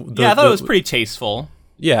line. I thought it was pretty tasteful.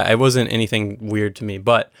 Yeah, it wasn't anything weird to me.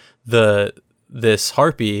 But this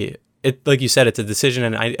harpy, it, like you said, it's a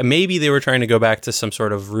decision, and maybe they were trying to go back to some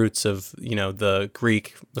sort of roots of the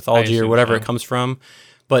Greek mythology or whatever it comes from.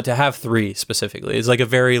 But to have 3 specifically is like a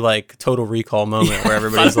very like Total Recall moment where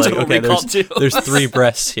everybody's like, okay, there's 3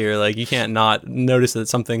 breasts here. Like you can't not notice that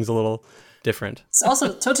something's a little different. It's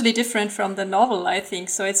also totally different from the novel, I think.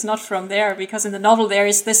 So it's not from there, because in the novel there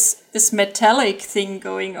is this metallic thing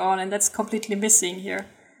going on, and that's completely missing here.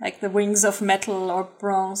 Like the wings of metal or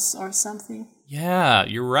bronze or something. Yeah,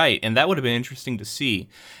 you're right. And that would have been interesting to see.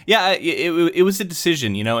 Yeah, it was a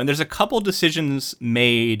decision, and there's a couple decisions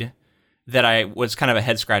made that was kind of a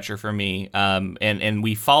head scratcher for me. And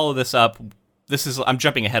we follow this up. I'm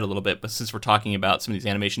jumping ahead a little bit, but since we're talking about some of these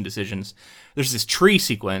animation decisions, there's this tree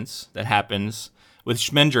sequence that happens with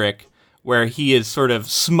Schmendrick where he is sort of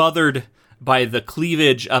smothered by the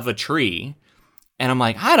cleavage of a tree. And I'm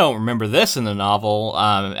like, I don't remember this in the novel.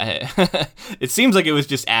 It seems like it was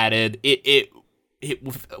just added. It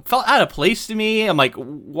felt out of place to me. I'm like,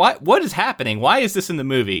 what is happening? Why is this in the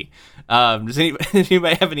movie? Does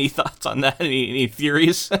anybody have any thoughts on that? Any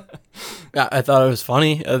theories? I thought it was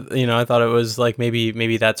funny. I thought it was like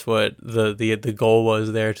maybe that's what the goal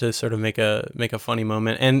was there, to sort of make a funny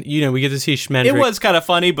moment. And we get to see Schmendrick. It was kind of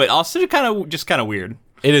funny, but also kind of weird.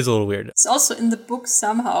 It is a little weird. It's also in the book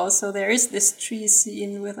somehow. So there is this tree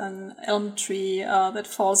scene with an elm tree that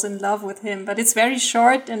falls in love with him, but it's very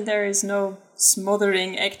short and there is no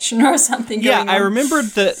smothering action or something going on. Yeah, I remembered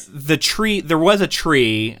the tree. There was a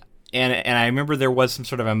tree, and I remember there was some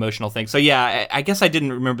sort of emotional thing. So yeah, I guess I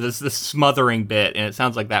didn't remember this smothering bit, and it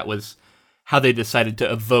sounds like that was how they decided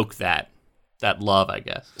to evoke that love, I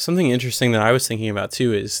guess. Something interesting that I was thinking about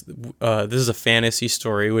too is this is a fantasy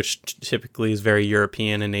story, which typically is very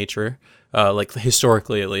European in nature, like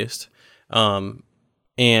historically at least.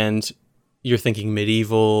 And you're thinking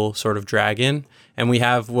medieval sort of dragon, and we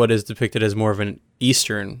have what is depicted as more of an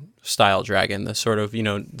Eastern style dragon. The sort of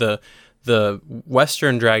the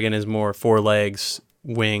Western dragon is more 4 legs,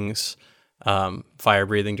 wings,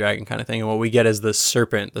 fire-breathing dragon kind of thing. And what we get is the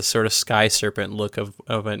serpent, the sort of sky serpent look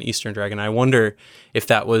of an Eastern dragon. I wonder if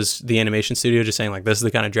that was the animation studio just saying, like, this is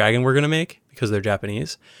the kind of dragon we're going to make because they're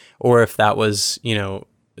Japanese, or if that was,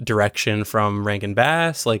 direction from Rankin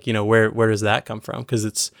Bass. Like, where does that come from? Because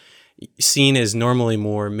it's seen as normally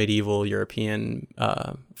more medieval European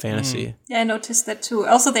fantasy. Yeah, I noticed that too.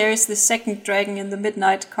 Also, there is the second dragon in the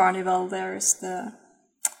Midnight Carnival. There is the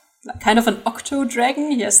kind of an octo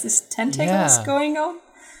dragon. He has these tentacles going on.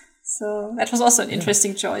 So that was also an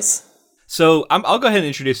interesting choice. So I'll go ahead and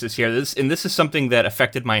introduce this here. This is something that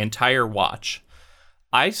affected my entire watch.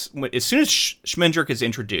 As soon as Schmendrick is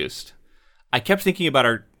introduced, I kept thinking about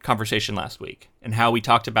our conversation last week and how we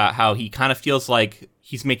talked about how he kind of feels like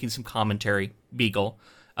he's making some commentary, Beagle,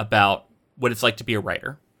 about what it's like to be a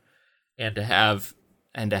writer and to have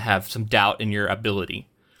some doubt in your ability.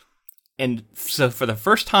 And so for the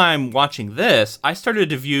first time watching this, I started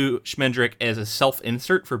to view Schmendrick as a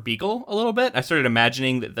self-insert for Beagle a little bit. I started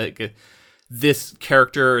imagining that this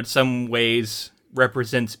character in some ways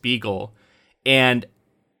represents Beagle. And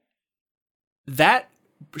that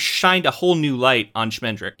shined a whole new light on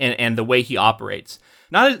Schmendrick and the way he operates.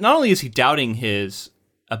 Not only is he doubting his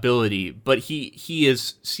ability, but he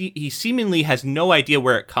seemingly has no idea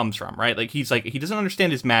where it comes from, right? Like he doesn't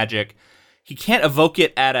understand his magic. He can't evoke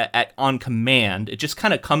it on command. It just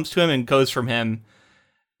kind of comes to him and goes from him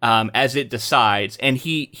as it decides. And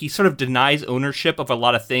he sort of denies ownership of a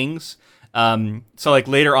lot of things. So like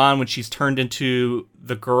later on when she's turned into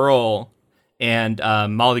the girl and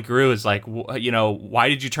Molly Gru is like, why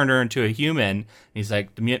did you turn her into a human? And he's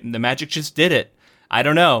like, the magic just did it. I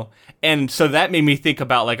don't know. And so that made me think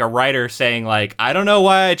about like a writer saying like, I don't know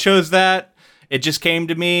why I chose that. It just came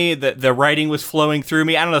to me. The writing was flowing through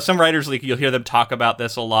me. I don't know. Some writers, like you'll hear them talk about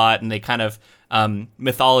this a lot, and they kind of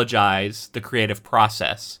mythologize the creative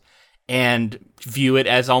process and view it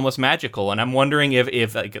as almost magical. And I'm wondering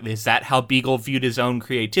if like, is that how Beagle viewed his own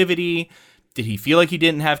creativity? Did he feel like he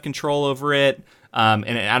didn't have control over it? And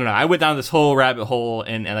I don't know. I went down this whole rabbit hole,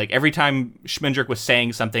 and like every time Schmendrick was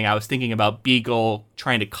saying something, I was thinking about Beagle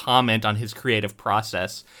trying to comment on his creative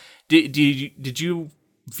process. Did you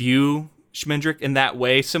view Schmendrick in that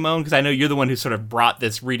way, Simone? Because I know you're the one who sort of brought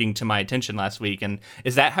this reading to my attention last week. And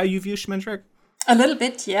is that how you view Schmendrick? A little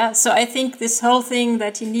bit, yeah. So I think this whole thing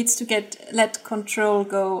that he needs to let control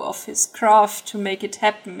go of his craft to make it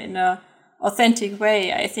happen in a authentic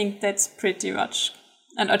way, I think that's pretty much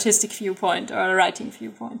an artistic viewpoint or a writing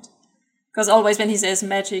viewpoint. Because always when he says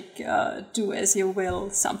magic, do as you will,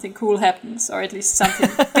 something cool happens, or at least something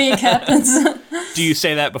big happens. Do you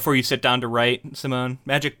say that before you sit down to write, Simone?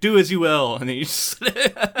 Magic, do as you will. And then you just...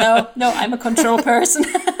 No, I'm a control person.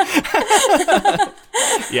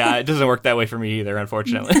 Yeah, it doesn't work that way for me either,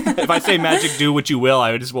 unfortunately. If I say magic, do what you will,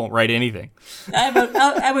 I just won't write anything.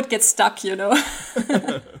 I would get stuck,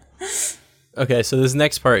 Okay, so this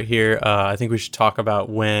next part here, I think we should talk about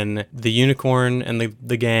when the unicorn and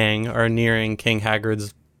the gang are nearing King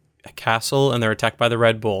Hagrid's castle and they're attacked by the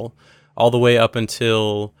Red Bull, all the way up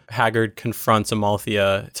until Hagrid confronts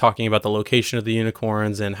Amalthea, talking about the location of the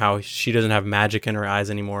unicorns and how she doesn't have magic in her eyes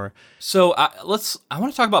anymore. So I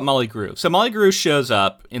want to talk about Molly Grew. So Molly Grew shows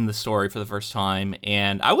up in the story for the first time,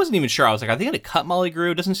 and I wasn't even sure. I was like, are they going to cut Molly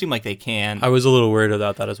Grew? It doesn't seem like they can. I was a little worried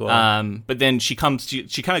about that as well. But then she kind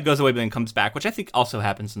of goes away, but then comes back, which I think also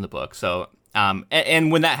happens in the book. So,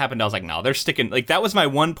 and when that happened, I was like, no, they're sticking. Like, that was my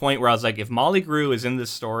one point where I was like, if Molly Grew is in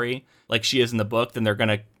this story, like she is in the book, then they're going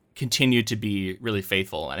to continue to be really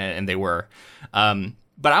faithful, and they were.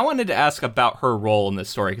 But I wanted to ask about her role in this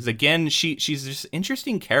story, because again, she's this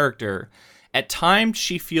interesting character. At times,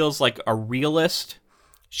 she feels like a realist.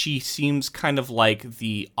 She seems kind of like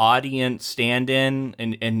the audience stand-in,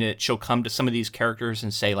 and she'll come to some of these characters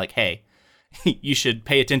and say like, "Hey, you should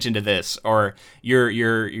pay attention to this," or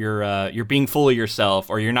you're being full of yourself,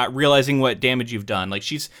 or you're not realizing what damage you've done. Like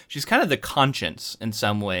she's kind of the conscience in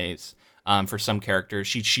some ways. For some characters,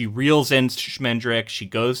 she reels in Schmendrick. She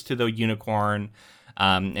goes to the unicorn,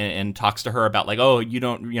 and talks to her about like, oh, you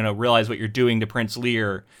don't realize what you're doing to Prince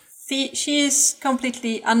Lear. She is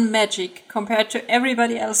completely unmagic compared to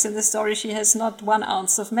everybody else in the story. She has not 1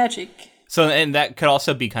 ounce of magic. So, and that could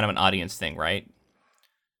also be kind of an audience thing, right?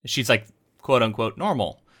 She's like quote unquote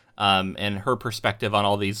normal, and her perspective on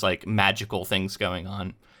all these like magical things going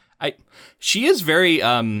on. She is very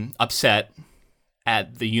upset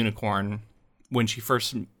at the unicorn when she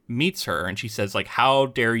first meets her, and she says like, how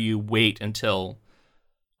dare you wait until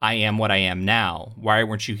I am what I am now? Why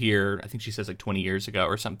weren't you here? I think she says like 20 years ago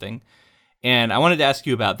or something. And I wanted to ask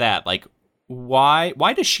you about that. Like, why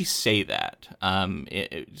does she say that?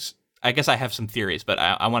 I guess I have some theories, but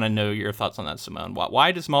I want to know your thoughts on that, Simone.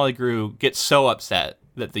 Why does Molly Grew get so upset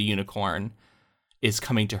that the unicorn is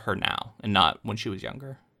coming to her now and not when she was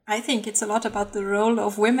younger? I think it's a lot about the role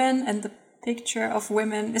of women and the picture of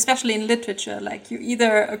women, especially in literature. Like, you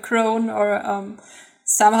either a crone or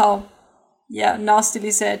somehow, nastily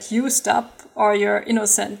said, used up, or you're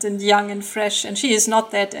innocent and young and fresh. And she is not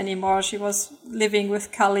that anymore. She was living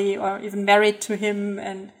with Cully or even married to him.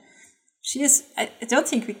 And she is, I don't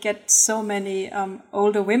think we get so many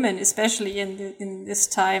older women, especially in this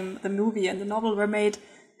time the movie and the novel were made.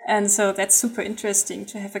 And so that's super interesting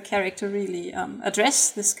to have a character really address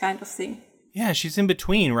this kind of thing. Yeah, she's in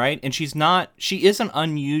between, right? And she is an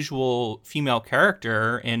unusual female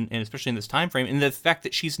character, and especially in this time frame, in the fact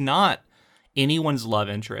that she's not anyone's love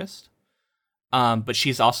interest, but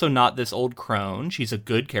she's also not this old crone. She's a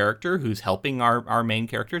good character who's helping our main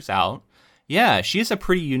characters out. Yeah, she has a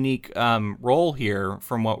pretty unique role here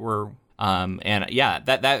from what we're, and yeah,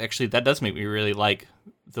 that does make me really like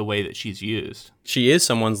the way that she's used. She is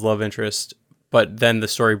someone's love interest, but then the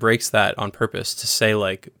story breaks that on purpose to say,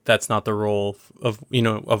 like, that's not the role of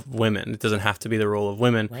women. It doesn't have to be the role of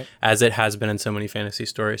women, right, as it has been in so many fantasy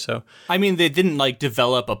stories. So, I mean, they didn't, like,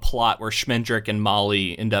 develop a plot where Schmendrick and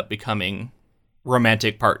Molly end up becoming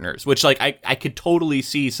romantic partners, which, like, I could totally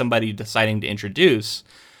see somebody deciding to introduce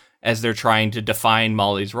as they're trying to define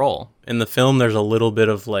Molly's role. In the film, there's a little bit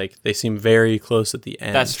of, like, they seem very close at the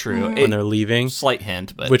end. That's true. When they're leaving. Slight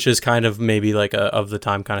hint, but... Which is kind of maybe like a of the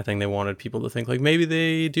time kind of thing. They wanted people to think, like, maybe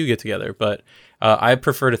they do get together. But I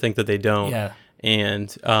prefer to think that they don't. Yeah.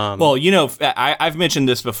 And... well, I've mentioned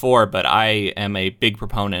this before, but I am a big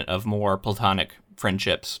proponent of more platonic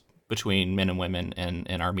friendships between men and women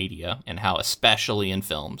in our media, and how, especially in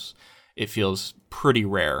films, it feels pretty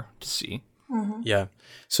rare to see. Mm-hmm. Yeah.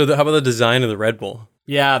 So how about the design of the Red Bull?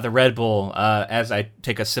 Yeah, the Red Bull. As I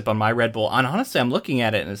take a sip on my Red Bull, and honestly, I'm looking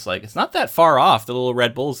at it, and it's like, it's not that far off the little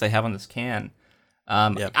Red Bulls they have on this can.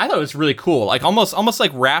 Yep. I thought it was really cool, like almost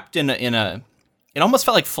like wrapped in a. It almost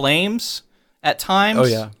felt like flames at times. Oh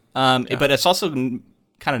yeah. But it's also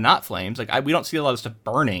kind of not flames. Like we don't see a lot of stuff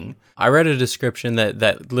burning. I read a description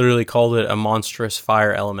that literally called it a monstrous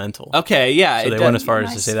fire elemental. Okay, yeah. So they went as far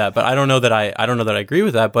as to say that, but I don't know that I agree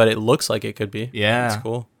with that, but it looks like it could be. Yeah, it's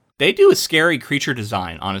cool. They do a scary creature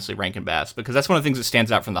design, honestly, Rankin Bass, because that's one of the things that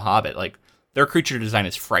stands out from The Hobbit. Like, their creature design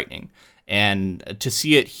is frightening, and to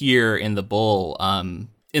see it here in the bull,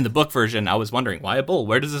 in the book version, I was wondering, why a bull?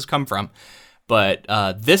 Where does this come from? But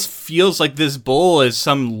this feels like this bull is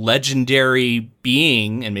some legendary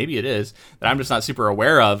being, and maybe it is, that I'm just not super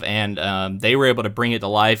aware of. And they were able to bring it to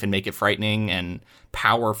life and make it frightening and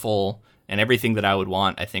powerful and everything that I would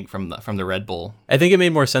want, I think, from the Red Bull. I think it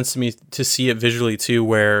made more sense to me to see it visually too,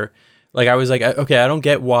 where like I was like, okay, I don't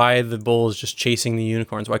get why the bull is just chasing the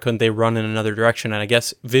unicorns. Why couldn't they run in another direction? And I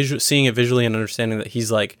guess seeing it visually and understanding that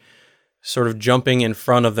he's like sort of jumping in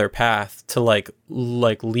front of their path to like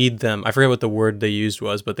lead them. I forget what the word they used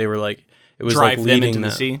was, but they were like, it was drive like leading them into them,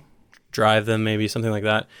 the sea. Drive them, maybe something like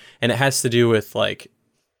that. And it has to do with like,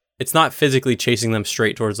 it's not physically chasing them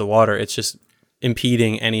straight towards the water. It's just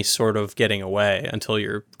impeding any sort of getting away until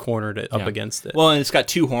you're cornered up against it. Well, and it's got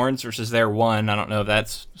 2 horns versus their 1. I don't know if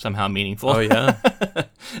that's somehow meaningful. Oh yeah.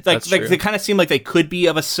 like they kind of seem like they could be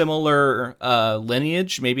of a similar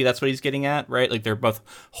lineage. Maybe that's what he's getting at, right? Like they're both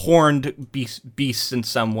horned beasts in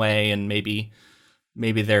some way, and maybe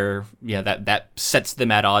they're that sets them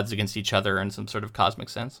at odds against each other in some sort of cosmic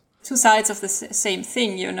sense. 2 sides of the same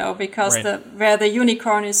thing, because right. where the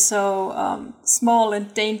unicorn is so small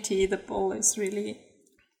and dainty, the bull is really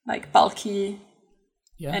like bulky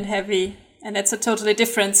and heavy, and it's a totally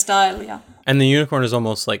different style. Yeah. And the unicorn is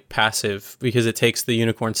almost like passive because it takes the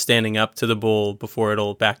unicorn standing up to the bull before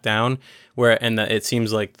it'll back down. It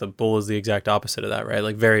seems like the bull is the exact opposite of that, right?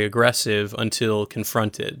 Like very aggressive until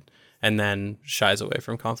confronted, and then shies away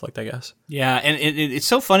from conflict, I guess. Yeah, and it's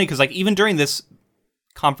so funny because like even during this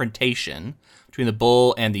confrontation between the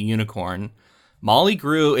bull and the unicorn, Molly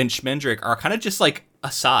Grew and Schmendrick are kind of just like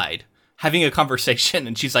aside having a conversation,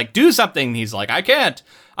 and she's like, do something, and he's like, I can't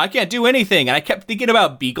do anything. And I kept thinking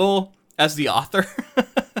about Beagle as the author.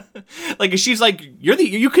 Like she's like,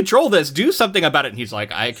 you control this, do something about it, and he's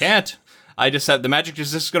like, I can't, I just said the magic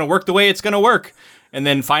is just gonna work the way it's gonna work. And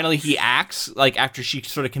then finally he acts, like after she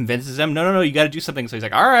sort of convinces him, no, you got to do something. So he's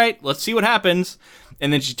like, all right, let's see what happens.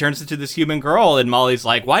 And then she turns into this human girl, and Molly's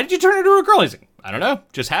like, why did you turn into a girl? He's like, I don't know,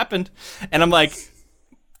 just happened. And I'm like,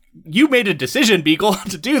 you made a decision, Beagle,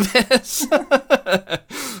 to do this.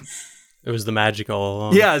 It was the magic all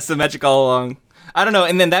along. Yeah, it's the magic all along. I don't know.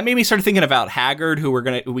 And then that made me start thinking about Haggard, who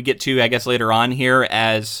we get to, I guess, later on here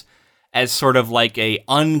as sort of like a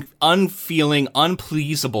unfeeling,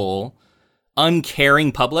 unpleasable,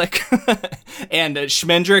 uncaring public. And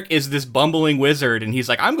Schmendrick is this bumbling wizard, and he's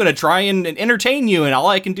like, I'm going to try and entertain you, and all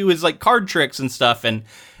I can do is like card tricks and stuff. And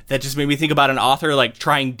that just made me think about an author like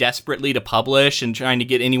trying desperately to publish and trying to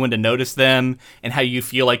get anyone to notice them, and how you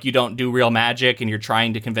feel like you don't do real magic and you're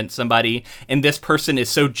trying to convince somebody. And this person is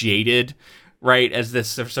so jaded, right, as this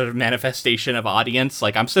sort of manifestation of audience.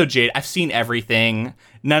 Like, I'm so jaded. I've seen everything.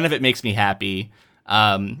 None of it makes me happy.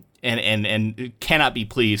 And cannot be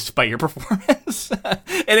pleased by your performance.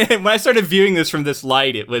 And when I started viewing this from this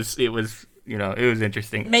light, it was it was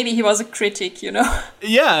interesting. Maybe he was a critic,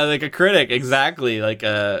 Yeah, like a critic, exactly. Like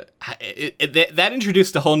that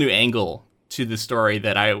introduced a whole new angle to the story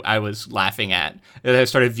that I was laughing at. And I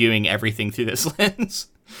started viewing everything through this lens.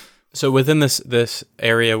 So within this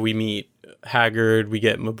area, we meet Haggard, we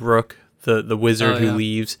get Mabrook, the wizard who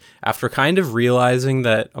leaves after kind of realizing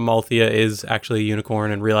that Amalthea is actually a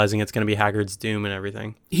unicorn and realizing it's going to be Haggard's doom and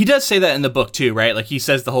everything. He does say that in the book too, right? Like he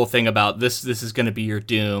says the whole thing about this is going to be your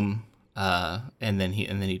doom, and then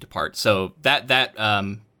he departs. So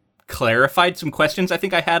that clarified some questions I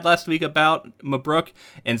think I had last week about Mabrook.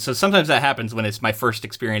 And so sometimes that happens when it's my first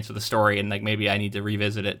experience with the story, and like maybe I need to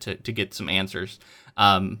revisit it to get some answers.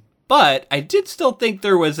 But I did still think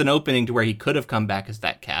there was an opening to where he could have come back as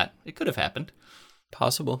that cat. It could have happened.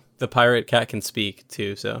 Possible. The pirate cat can speak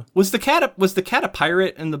too, so. Was the cat a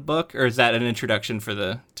pirate in the book, or is that an introduction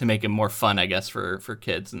to make him more fun, I guess, for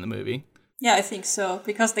kids in the movie? Yeah, I think so,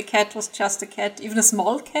 because the cat was just a cat, even a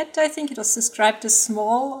small cat. I think it was described as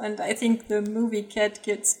small, and I think the movie cat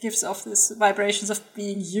gives off these vibrations of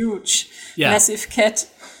being huge, massive cat.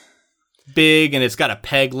 Big, and it's got a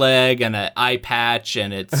peg leg and an eye patch,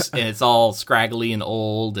 and it's all scraggly and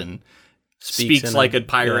old and speaks like a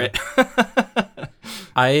pirate.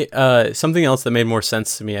 Yeah. Something else that made more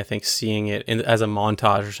sense to me, I think, seeing it as a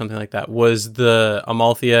montage or something like that, was the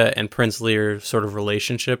Amalthea and Prince Lear sort of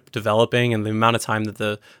relationship developing, and the amount of time that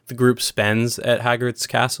the group spends at Haggard's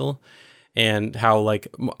castle, and how like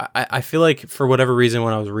I feel like for whatever reason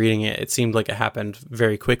when I was reading it, it seemed like it happened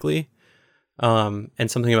very quickly.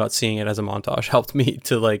 And something about seeing it as a montage helped me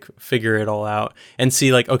to like figure it all out and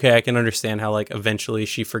see like, okay, I can understand how like eventually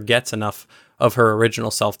she forgets enough of her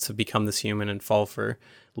original self to become this human and fall for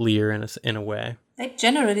Lear in a way. They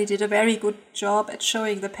generally did a very good job at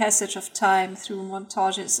showing the passage of time through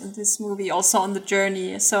montages in this movie, also on the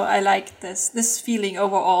journey. So I like this feeling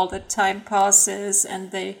overall that time passes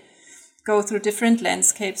and they go through different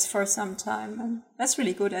landscapes for some time. And that's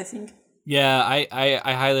really good, I think. Yeah, I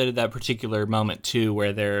highlighted that particular moment too,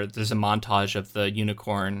 where there's a montage of the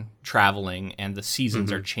unicorn traveling and the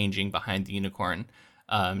seasons are changing behind the unicorn.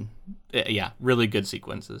 Yeah, really good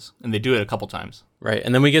sequences, and they do it a couple times. Right,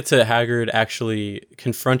 and then we get to Hagrid actually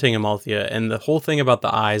confronting Amalthea, and the whole thing about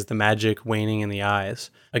the eyes, the magic waning in the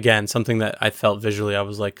eyes. Again, something that I felt visually. I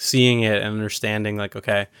was like seeing it and understanding, like,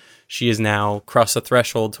 okay, she is now crossed the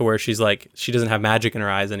threshold to where she's like, she doesn't have magic in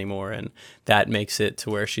her eyes anymore, and that makes it to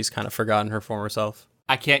where she's kind of forgotten her former self.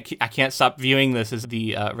 I can't stop viewing this as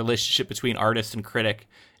the relationship between artist and critic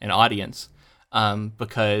and audience,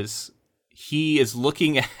 because he is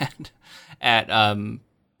looking at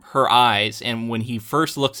her eyes, and when he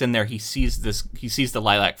first looks in there, he sees the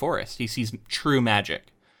lilac forest. He sees true magic,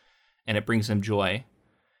 and it brings him joy.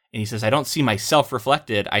 And he says, "I don't see myself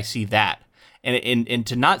reflected. I see that." And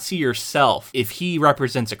to not see yourself, if he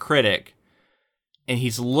represents a critic, and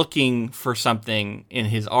he's looking for something in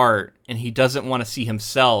his art, and he doesn't want to see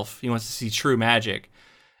himself, he wants to see true magic.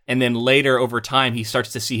 And then later, over time, he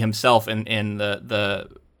starts to see himself in the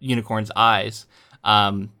unicorn's eyes.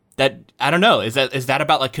 That, I don't know, is that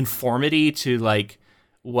about like conformity to like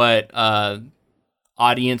what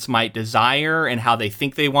audience might desire and how they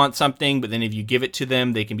think they want something, but then if you give it to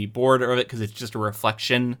them, they can be bored of it because it's just a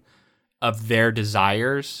reflection of their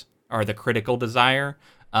desires or the critical desire,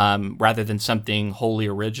 rather than something wholly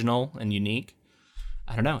original and unique.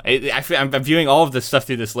 I don't know. I'm viewing all of this stuff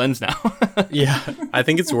through this lens now. Yeah, I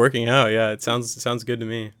think it's working out. Yeah, it sounds good to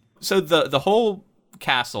me. So the whole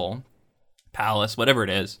castle, palace, whatever it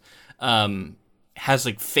is, has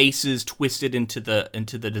like faces twisted into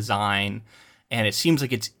the design, and it seems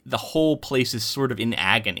like the whole place is sort of in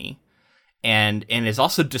agony, and is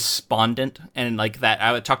also despondent, and like that.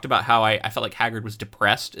 I talked about how I felt like Hagrid was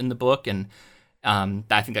depressed in the book, and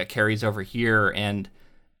I think that carries over here, and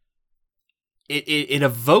it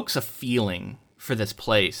evokes a feeling for this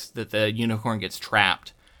place that the unicorn gets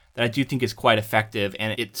trapped that I do think is quite effective,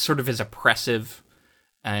 and it sort of is oppressive,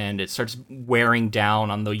 and it starts wearing down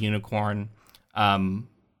on the unicorn.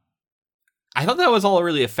 I thought that was all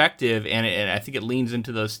really effective, and I think it leans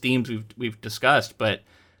into those themes we've discussed, but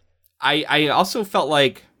I also felt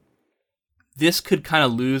like this could kind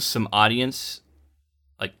of lose some audience,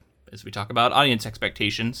 like as we talk about audience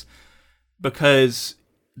expectations, because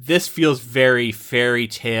this feels very fairy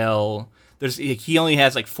tale. He only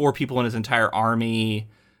has like 4 people in his entire army.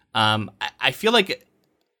 I feel like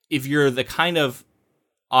if you're the kind of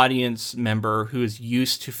audience member who is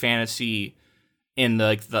used to fantasy in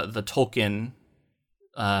the Tolkien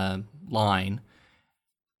line,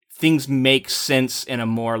 things make sense in a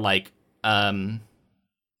more like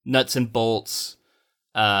nuts and bolts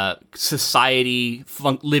society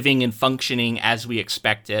living and functioning as we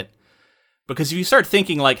expect it. Because if you start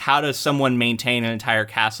thinking like, how does someone maintain an entire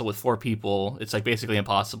castle with 4 people? It's like basically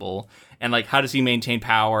impossible. And like, how does he maintain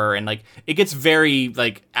power? And like, it gets very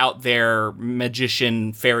like out there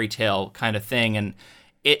magician fairy tale kind of thing. And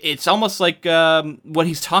it's almost like what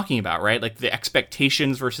he's talking about, right? Like the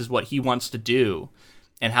expectations versus what he wants to do,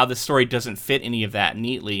 and how the story doesn't fit any of that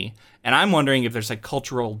neatly. And I'm wondering if there's like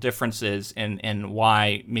cultural differences and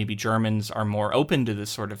why maybe Germans are more open to this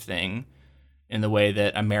sort of thing in the way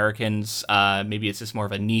that Americans, maybe it's just more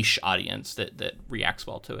of a niche audience that reacts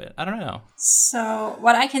well to it. I don't know. So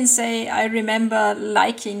what I can say, I remember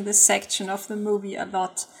liking this section of the movie a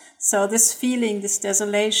lot. So this feeling, this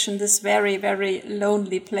desolation, this very, very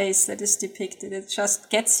lonely place that is depicted, it just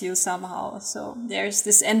gets you somehow. So there's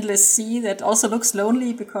this endless sea that also looks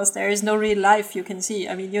lonely because there is no real life you can see.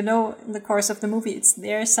 I mean, in the course of the movie, it's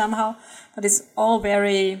there somehow, but it's all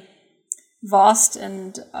very vast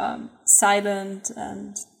and silent,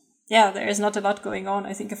 and yeah, there is not a lot going on.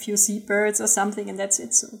 I think a few seabirds or something, and that's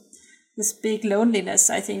it. So this big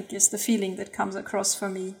loneliness, I think, is the feeling that comes across for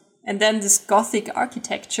me. And then this Gothic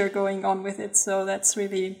architecture going on with it. So that's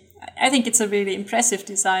really, I think it's a really impressive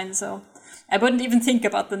design. So I wouldn't even think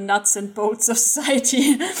about the nuts and bolts of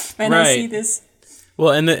society when I see this.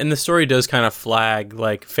 Well, and the story does kind of flag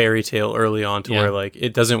like fairy tale early on to where like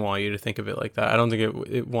it doesn't want you to think of it like that. I don't think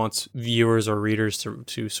it wants viewers or readers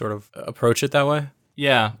to sort of approach it that way.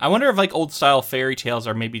 Yeah. I wonder if like old style fairy tales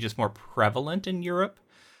are maybe just more prevalent in Europe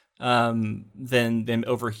than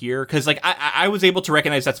over here. Because like I was able to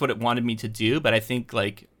recognize that's what it wanted me to do, but I think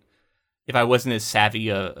like if I wasn't as savvy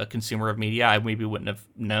a consumer of media, I maybe wouldn't have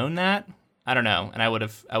known that. I don't know, and I would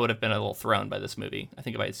have been a little thrown by this movie. I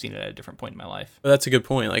think if I had seen it at a different point in my life. Well, that's a good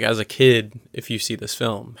point. Like as a kid, if you see this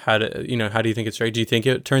film, how do you think it's right? Do you think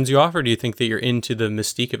it turns you off, or do you think that you're into the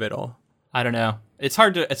mystique of it all? I don't know. It's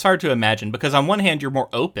hard to imagine, because on one hand you're more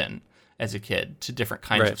open as a kid to different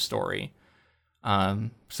kinds Right. of story.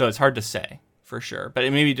 So it's hard to say for sure, but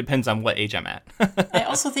it maybe depends on what age I'm at. I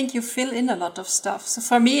also think you fill in a lot of stuff. So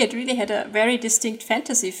for me, it really had a very distinct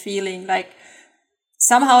fantasy feeling. Like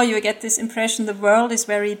somehow you get this impression the world is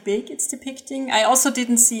very big, it's depicting. I also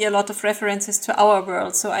didn't see a lot of references to our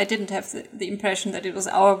world, so I didn't have the impression that it was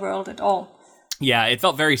our world at all. Yeah, it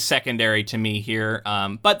felt very secondary to me here,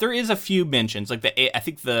 but there is a few mentions. Like I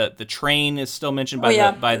think the train is still mentioned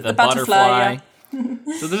by the butterfly. Yeah.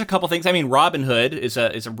 So there's a couple things. I mean, Robin Hood is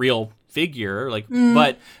a real figure. Like,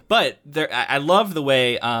 but there, I love the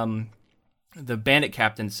way the bandit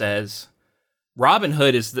captain says, Robin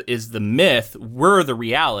Hood is the myth. We're the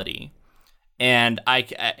reality. And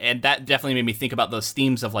that definitely made me think about those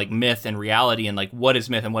themes of like myth and reality and like what is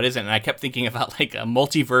myth and what isn't. And I kept thinking about like a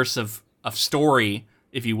multiverse of story,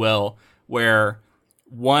 if you will, where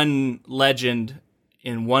one legend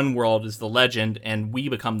in one world is the legend and we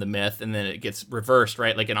become the myth, and then it gets reversed,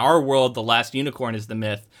 right? Like in our world, the last unicorn is the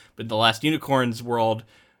myth, but in the last unicorn's world,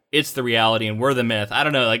 it's the reality and we're the myth. I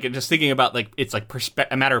don't know, like just thinking about like it's like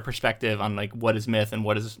a matter of perspective on like what is myth and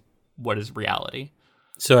what is reality.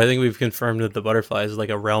 So I think we've confirmed that the butterfly is like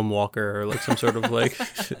a realm walker or like some sort of like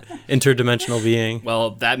interdimensional being.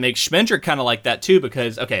 Well, that makes Schmendrick kind of like that too,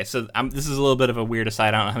 because, okay, so this is a little bit of a weird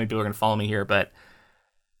aside. I don't know how many people are going to follow me here, but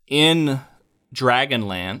in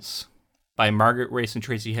Dragonlance by Margaret Race and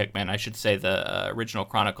Tracy Hickman, I should say the original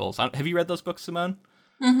chronicles. Have you read those books, Simone?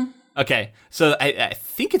 Mm-hmm. Okay, so I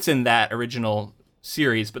think it's in that original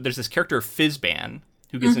series, but there's this character Fizban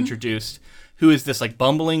who gets introduced, who is this like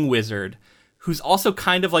bumbling wizard who's also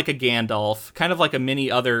kind of like a Gandalf, kind of like a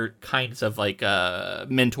many other kinds of like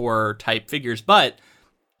mentor type figures, but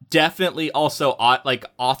definitely also like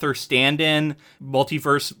author stand-in,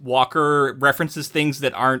 multiverse walker, references things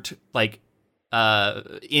that aren't like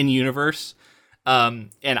in universe.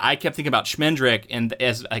 And I kept thinking about Schmendrick and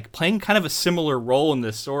as like playing kind of a similar role in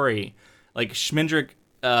this story. Like Schmendrick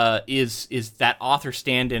is that author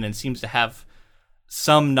stand-in and seems to have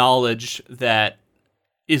some knowledge that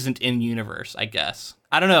isn't in universe, I guess.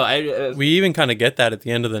 I don't know. We even kind of get that at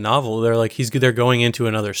the end of the novel. They're like they're going into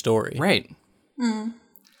another story, right?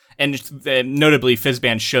 And notably,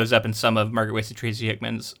 Fizban shows up in some of Margaret Wacy Tracy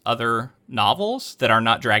Hickman's other novels that are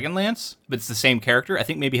not Dragonlance, but it's the same character. I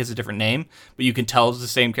think maybe he has a different name, but you can tell it's the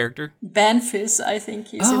same character. Banfiz, I think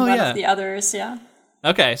he's in one of the others, yeah.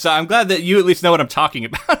 Okay, so I'm glad that you at least know what I'm talking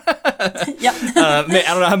about. Yeah. I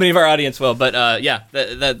don't know how many of our audience will, but yeah,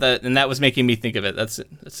 that was making me think of it. That's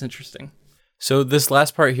interesting. So this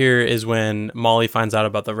last part here is when Molly finds out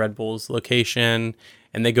about the Red Bull's location,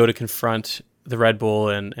 and they go to confront the Red Bull,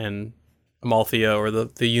 and Amalthea, or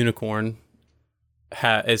the unicorn,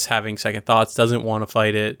 is having second thoughts, doesn't want to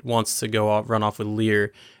fight it, wants to run off with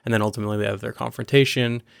Lear, and then ultimately they have their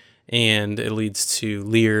confrontation, and it leads to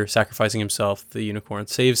Lear sacrificing himself. The unicorn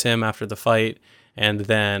saves him after the fight, and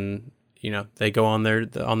then they go on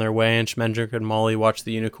their way, and Schmendrick and Molly watch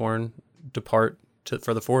the unicorn depart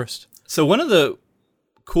for the forest. So one of the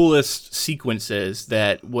coolest sequences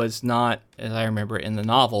that was not, as I remember, in the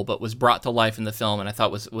novel, but was brought to life in the film, and I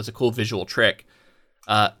thought was a cool visual trick.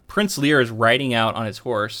 Prince Lear is riding out on his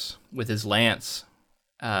horse with his lance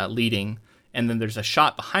leading, and then there's a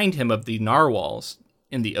shot behind him of the narwhals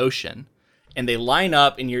in the ocean, and they line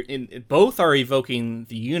up, and both are evoking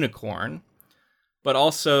the unicorn, but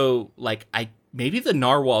also like maybe the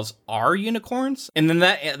narwhals are unicorns, and then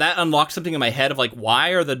that unlocks something in my head of like why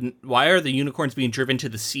are the unicorns being driven to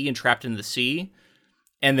the sea and trapped in the sea,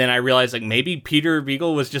 and then I realized like maybe Peter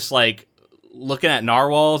Beagle was just like looking at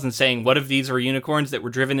narwhals and saying, what if these are unicorns that were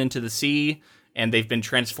driven into the sea and they've been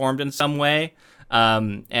transformed in some way,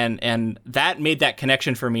 and that made that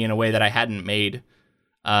connection for me in a way that I hadn't made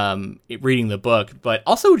reading the book, but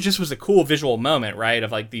also just was a cool visual moment, right,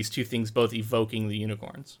 of like these two things both evoking the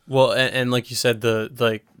unicorns. Well, and like you said,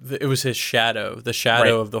 it was his shadow, right,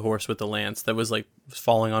 of the horse with the lance that was like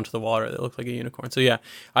falling onto the water that looked like a unicorn. So yeah,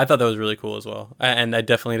 I thought that was really cool as well, and I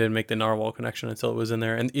definitely didn't make the narwhal connection until it was in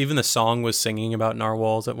there, and even the song was singing about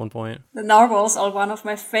narwhals at one point. The narwhals are one of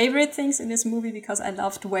my favorite things in this movie because I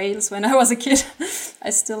loved whales when I was a kid.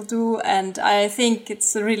 I still do, and I think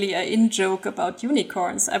it's really an in-joke about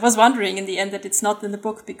unicorns. I was wondering in the end that it's not in the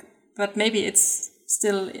book, but maybe it's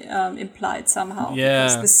still implied somehow. Yeah.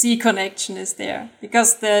 Because the sea connection is there.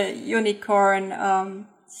 Because the unicorn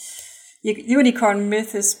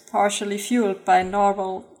myth is partially fueled by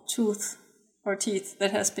narwhal tooth or teeth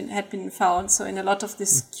that had been found. So in a lot of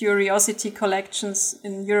these curiosity collections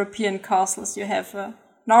in European castles, you have a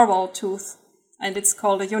narwhal tooth, and it's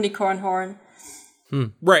called a unicorn horn.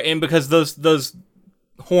 Right, and because those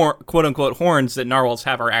quote unquote horns that narwhals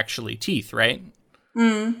have are actually teeth, right?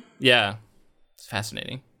 Yeah, it's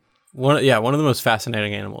fascinating. One of the most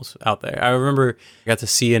fascinating animals out there. I remember I got to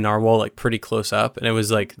see a narwhal like pretty close up, and it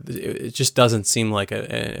was like it just doesn't seem like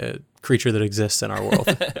a creature that exists in our world.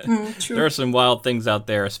 True. There are some wild things out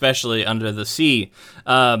there, especially under the sea.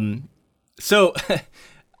 So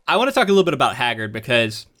I want to talk a little bit about Haggard,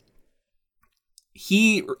 because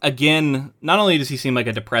he, again, not only does he seem like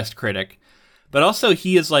a depressed critic, but also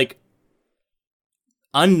he is like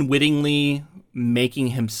unwittingly making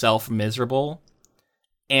himself miserable.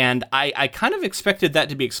 And I kind of expected that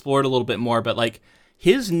to be explored a little bit more, but like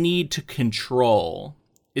his need to control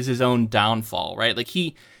is his own downfall, right? Like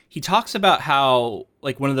he talks about how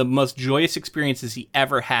like one of the most joyous experiences he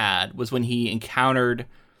ever had was when he encountered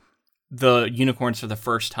the unicorns for the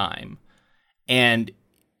first time. And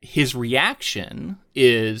his reaction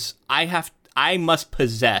is, I must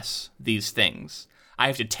possess these things. I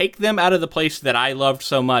have to take them out of the place that I loved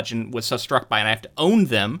so much and was so struck by, and I have to own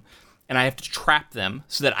them, and I have to trap them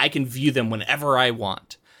so that I can view them whenever I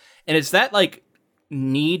want. And it's that like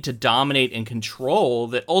need to dominate and control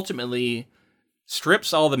that ultimately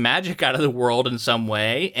strips all the magic out of the world in some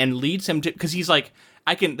way and leads him to, because he's like,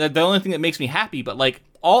 the only thing that makes me happy, but like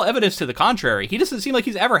all evidence to the contrary, he doesn't seem like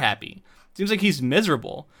he's ever happy. It seems like he's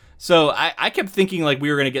miserable. So I kept thinking like we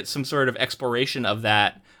were going to get some sort of exploration of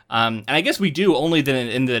that. And I guess we do, only then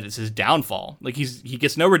in that it's his downfall. Like he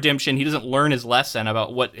gets no redemption. He doesn't learn his lesson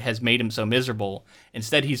about what has made him so miserable.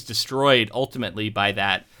 Instead, he's destroyed ultimately by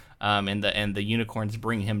that. And the unicorns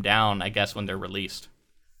bring him down, I guess, when they're released.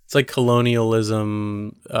 It's like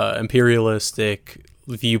colonialism, imperialistic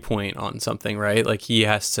viewpoint on something, right? Like he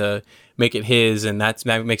has to make it his, and that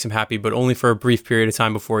makes him happy, but only for a brief period of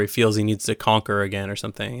time before he feels he needs to conquer again or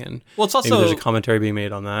something. And well, it's also, maybe there's a commentary being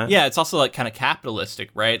made on that. Yeah, it's also like kind of capitalistic,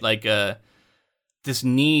 right? Like this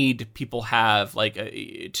need people have like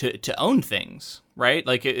to own things, right?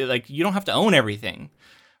 Like you don't have to own everything.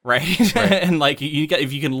 Right? And like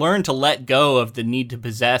if you can learn to let go of the need to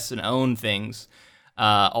possess and own things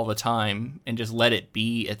all the time and just let it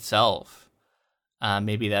be itself,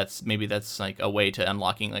 maybe that's like a way to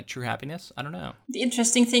unlocking like true happiness. I don't know. The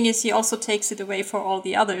interesting thing is he also takes it away for all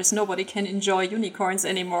the others. Nobody can enjoy unicorns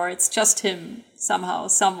anymore. It's just him somehow,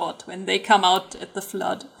 somewhat, when they come out at the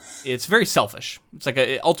flood. It's very selfish. It's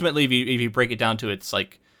like ultimately, if you break it down to its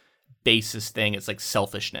like basest thing, it's like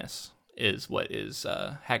selfishness is what is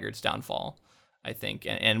Haggard's downfall, I think,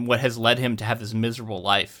 and what has led him to have this miserable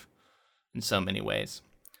life in so many ways.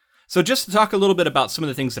 So just to talk a little bit about some of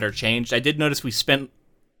the things that are changed, I did notice we spent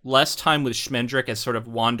less time with Schmendrick as sort of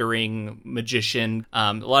wandering magician.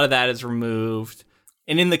 A lot of that is removed.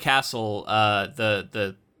 And in the castle,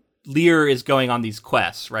 the Lear is going on these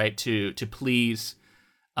quests, right, to please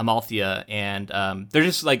Amalthea, and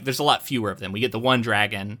there's a lot fewer of them. We get the one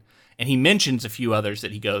dragon, and he mentions a few others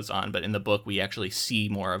that he goes on, but in the book we actually see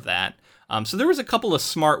more of that. So there was a couple of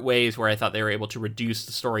smart ways where I thought they were able to reduce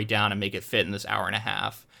the story down and make it fit in this hour and a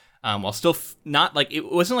half. While still not like,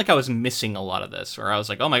 it wasn't like I was missing a lot of this, or I was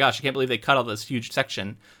like, oh my gosh, I can't believe they cut all this huge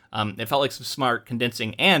section. It felt like some smart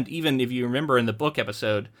condensing. And even if you remember in the book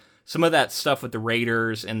episode, some of that stuff with the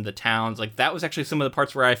raiders and the towns, like that was actually some of the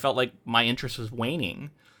parts where I felt like my interest was waning.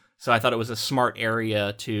 So I thought it was a smart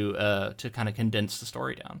area to kind of condense the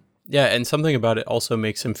story down. Yeah, and something about it also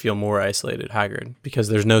makes him feel more isolated, Haggard, because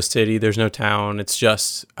there's no city, there's no town, it's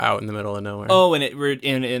just out in the middle of nowhere. Oh, and it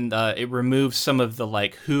removes some of the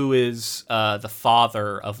like, who is the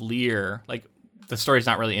father of Lear? Like, the story's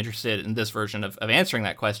not really interested in this version of answering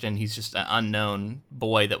that question. He's just an unknown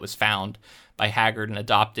boy that was found by Haggard and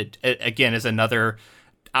adopted. Again, as another.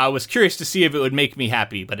 I was curious to see if it would make me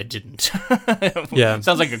happy, but it didn't. Yeah,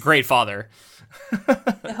 sounds like a great father.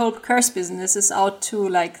 The whole curse business is out too,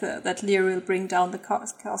 like that Lear will bring down the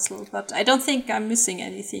castle, but I don't think I'm missing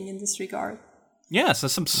anything in this regard. Yeah, so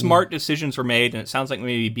some smart decisions were made, and it sounds like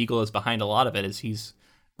maybe Beagle is behind a lot of it as he's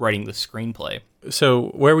writing the screenplay. So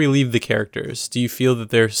where we leave the characters, do you feel that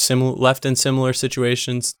they're left in similar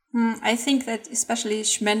situations? I think that especially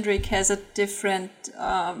Schmendrick has a different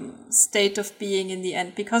state of being in the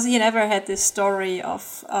end, because he never had this story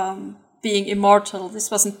of being immortal.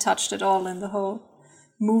 This wasn't touched at all in the whole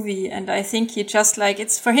movie, and I think he just like,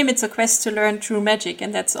 it's for him it's a quest to learn true magic,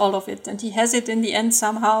 and that's all of it, and he has it in the end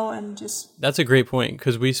somehow. And just that's a great point,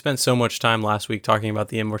 because we spent so much time last week talking about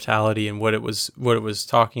the immortality and what it was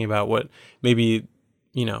talking about, what maybe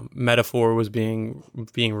metaphor was being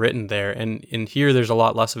written there, and in here there's a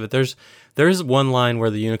lot less of it. There's one line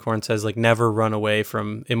where the unicorn says like, never run away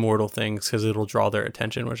from immortal things because it'll draw their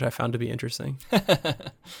attention, which I found to be interesting.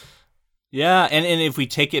 Yeah, and if we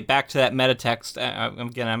take it back to that meta text,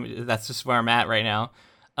 that's just where I'm at right now.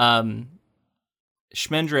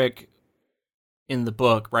 Schmendrick in the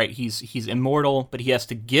book, right? He's immortal, but he has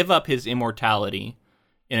to give up his immortality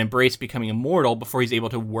and embrace becoming immortal before he's able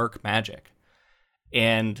to work magic.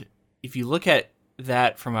 And if you look at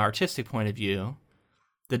that from an artistic point of view,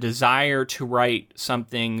 the desire to write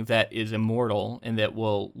something that is immortal and that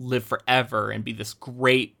will live forever and be this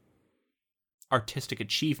great artistic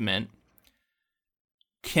achievement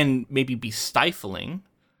can maybe be stifling,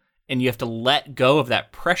 and you have to let go of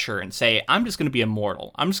that pressure and say, I'm just going to be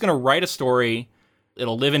immortal. I'm just going to write a story.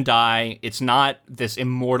 It'll live and die. It's not this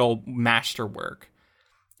immortal masterwork.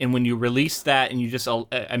 And when you release that and you just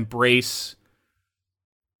embrace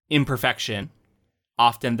imperfection,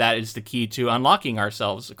 often that is the key to unlocking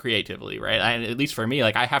ourselves creatively, right? At least for me,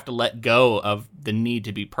 like, I have to let go of the need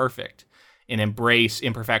to be perfect and embrace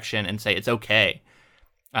imperfection and say it's okay.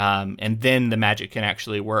 And then the magic can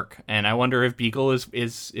actually work. And I wonder if Beagle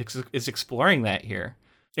is exploring that here.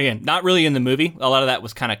 Again, not really in the movie. A lot of that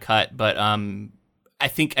was kind of cut, but I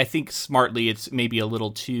think smartly it's maybe a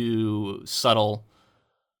little too subtle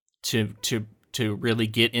to really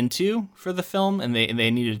get into for the film, and they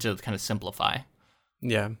needed to kind of simplify.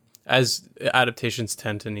 Yeah, as adaptations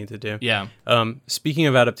tend to need to do. Yeah. Speaking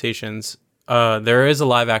of adaptations, there is a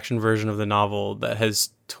live action version of the novel that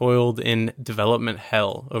has toiled in development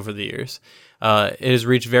hell over the years. It has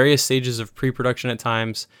reached various stages of pre-production at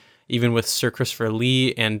times, even with Sir Christopher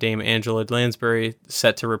Lee and Dame Angela Lansbury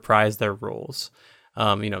set to reprise their roles,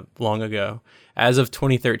 long ago. As of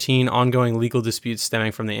 2013, ongoing legal disputes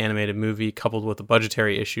stemming from the animated movie, coupled with the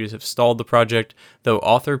budgetary issues, have stalled the project, though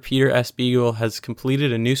author Peter S. Beagle has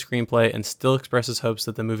completed a new screenplay and still expresses hopes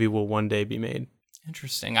that the movie will one day be made.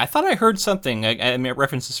 Interesting. I thought I heard something, I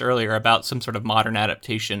referenced this earlier, about some sort of modern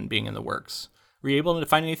adaptation being in the works. Were you able to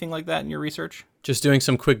find anything like that in your research? Just doing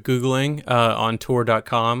some quick Googling on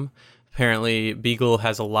tour.com. Apparently, Beagle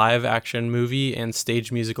has a live-action movie and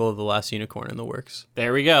stage musical of The Last Unicorn in the works.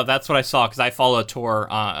 There we go. That's what I saw, because I follow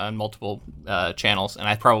Tor on multiple channels, and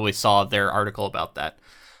I probably saw their article about that.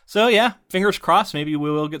 So yeah, fingers crossed, maybe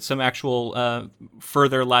we will get some actual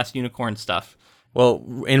further Last Unicorn stuff.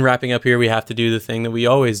 Well, in wrapping up here, we have to do the thing that we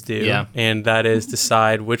always do, and that is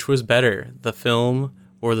decide which was better, the film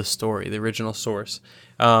or the story, the original source.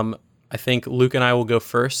 I think Luke and I will go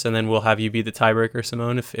first, and then we'll have you be the tiebreaker,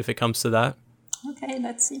 Simone, if it comes to that. Okay,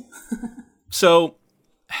 let's see. So,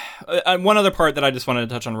 one other part that I just wanted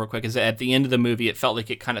to touch on real quick is that at the end of the movie, it felt like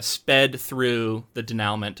it kind of sped through the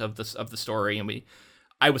denouement of the story, and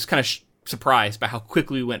I was kind of surprised by how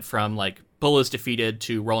quickly we went from like Bull is defeated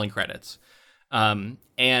to rolling credits, and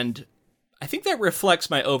I think that reflects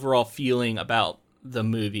my overall feeling about the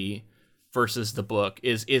movie versus the book.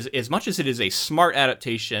 Is as much as it is a smart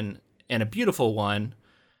adaptation and a beautiful one,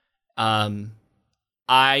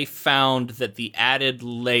 I found that the added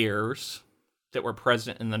layers that were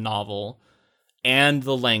present in the novel and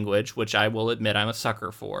the language, which I will admit I'm a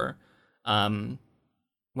sucker for, when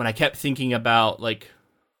I kept thinking about like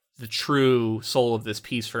the true soul of this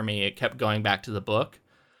piece for me, it kept going back to the book.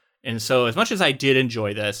 And so as much as I did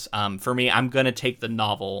enjoy this, for me, I'm going to take the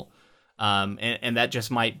novel. And that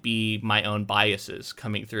just might be my own biases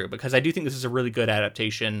coming through, because I do think this is a really good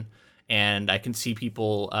adaptation. And I can see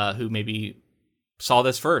people who maybe saw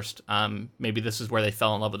this first. Maybe this is where they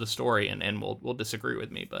fell in love with the story and will disagree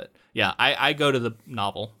with me. But yeah, I go to the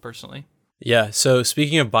novel personally. Yeah. So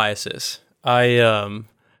speaking of biases, I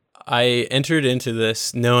entered into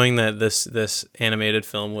this knowing that this animated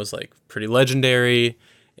film was like pretty legendary,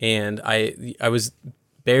 and I was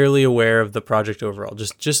barely aware of the project overall.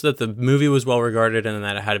 Just that the movie was well regarded and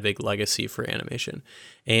that it had a big legacy for animation.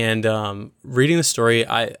 And reading the story,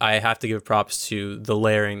 I have to give props to the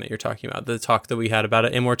layering that you're talking about. The talk that we had about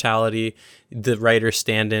immortality, the writer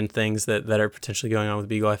stand-in things that are potentially going on with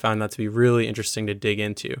Beagle. I found that to be really interesting to dig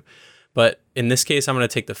into. But in this case, I'm going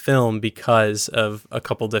to take the film because of a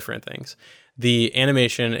couple different things. The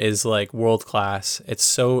animation is like world class. It's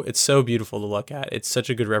so beautiful to look at. It's such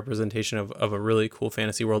a good representation of a really cool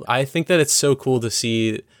fantasy world. I think that it's so cool to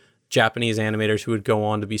see Japanese animators who would go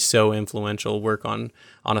on to be so influential work on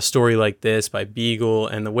a story like this by Beagle,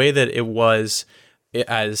 and the way that it was,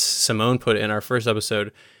 as Simone put it in our first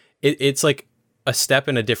episode, it's like a step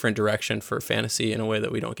in a different direction for fantasy in a way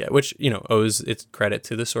that we don't get, which, owes its credit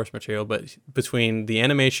to the source material. But between the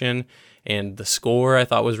animation and the score, I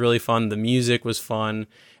thought was really fun. The music was fun.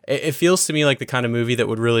 It feels to me like the kind of movie that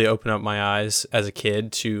would really open up my eyes as a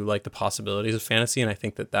kid to like the possibilities of fantasy. And I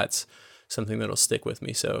think that that's something that'll stick with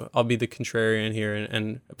me. So I'll be the contrarian here,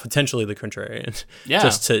 and potentially the contrarian, Yeah.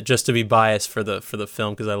 just to be biased for the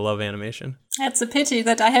film, because I love animation. It's a pity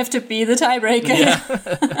that I have to be the tiebreaker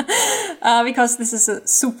because this is a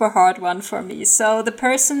super hard one for me. So the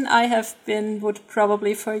person I have been would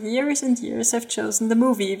probably for years and years have chosen the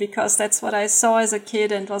movie, because that's what I saw as a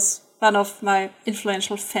kid and was one of my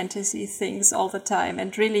influential fantasy things all the time.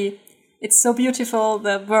 And really, it's so beautiful.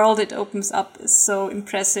 The world it opens up is so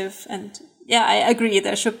impressive. And yeah, I agree.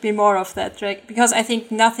 There should be more of that, because I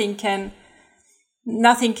think nothing can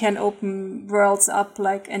open worlds up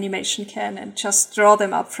like animation can and just draw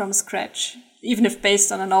them up from scratch, even if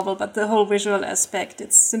based on a novel. But the whole visual aspect,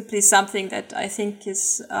 it's simply something that I think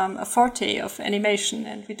is a forte of animation,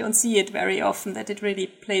 and we don't see it very often that it really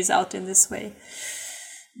plays out in this way.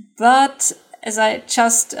 But as I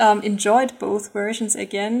just enjoyed both versions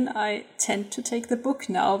again, I tend to take the book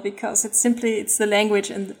now, because it's the language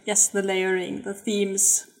and yes, the layering, the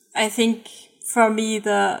themes. I think for me,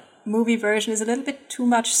 the movie version is a little bit too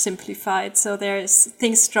much simplified. So there's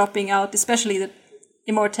things dropping out, especially the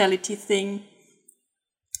immortality thing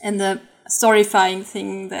and the storyfying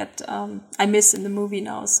thing that I miss in the movie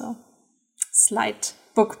now. So slight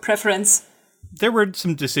book preference. There were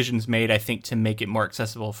some decisions made, I think, to make it more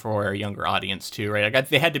accessible for a younger audience too, right? Like,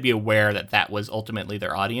 they had to be aware that was ultimately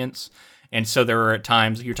their audience. And so there were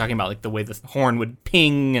times you're talking about like the way the horn would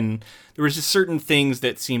ping, and there was just certain things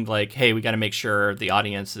that seemed like, hey, we got to make sure the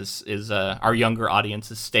audience is our younger audience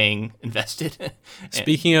is staying invested.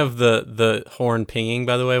 Speaking of the horn pinging,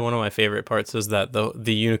 by the way, one of my favorite parts is that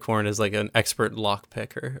the unicorn is like an expert lock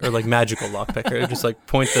picker, or like magical lock picker. Just like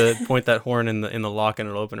point that horn in the lock and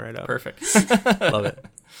it'll open right up. Perfect. Love it.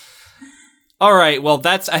 All right, well,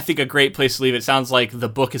 that's, I think, a great place to leave it. Sounds like the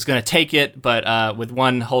book is going to take it, but with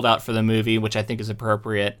one holdout for the movie, which I think is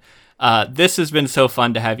appropriate. This has been so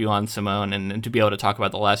fun to have you on, Simone, and to be able to talk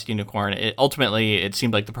about The Last Unicorn. It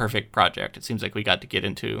seemed like the perfect project. It seems like we got to get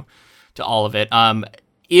into all of it.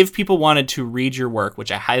 If people wanted to read your work,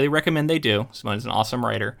 which I highly recommend they do, Simone is an awesome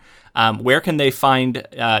writer, where can they find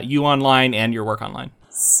you online and your work online?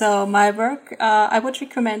 So my work, I would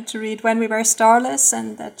recommend to read When We Were Starless,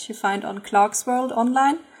 and that you find on Clarkesworld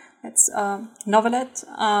online. It's a novelette,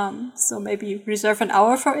 so maybe reserve an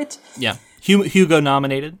hour for it. Yeah, Hugo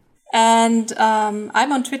nominated. And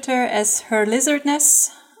I'm on Twitter as Her Lizardness,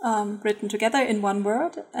 written together in one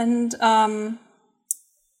word. And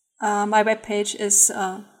my webpage is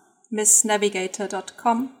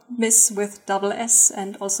missnavigator.com, miss with double S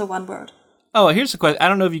and also one word. Oh, here's a question. I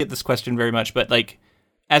don't know if you get this question very much, but like,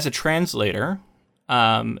 as a translator,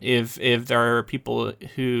 if there are people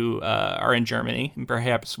who are in Germany and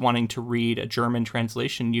perhaps wanting to read a German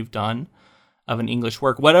translation you've done of an English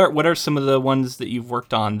work, what are some of the ones that you've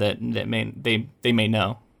worked on that they may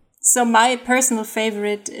know? So my personal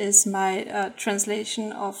favorite is my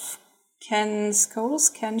translation of Ken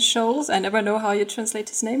Scholes. I never know how you translate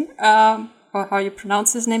his name or how you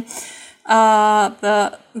pronounce his name.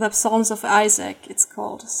 The Psalms of Isaac, it's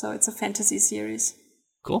called. So it's a fantasy series.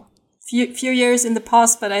 Cool. Few years in the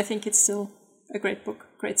past, but I think it's still a great book,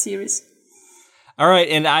 great series. All right,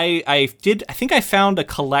 and I think I found a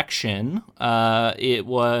collection. It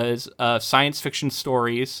was science fiction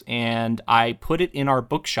stories, and I put it in our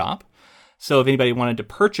bookshop. So if anybody wanted to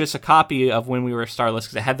purchase a copy of When We Were Starless,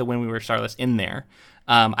 because I had the When We Were Starless in there,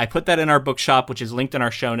 I put that in our bookshop, which is linked in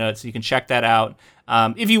our show notes. So you can check that out.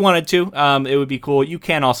 If you wanted to, it would be cool. You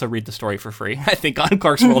can also read the story for free, I think, on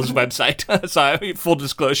Clarkesworld's website. So full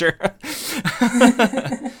disclosure.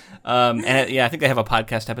 And yeah, I think they have a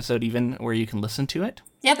podcast episode even where you can listen to it.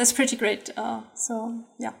 Yeah, that's pretty great. So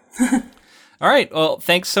yeah. All right. Well,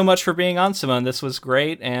 thanks so much for being on, Simone. This was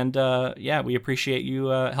great. And yeah, we appreciate you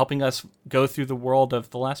helping us go through the world of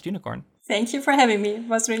The Last Unicorn. Thank you for having me. It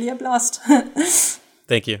was really a blast.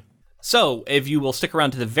 Thank you. So if you will stick around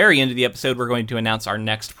to the very end of the episode, we're going to announce our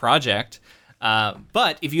next project.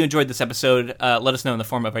 But if you enjoyed this episode, let us know in the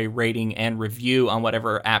form of a rating and review on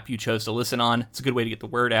whatever app you chose to listen on. It's a good way to get the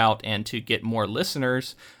word out and to get more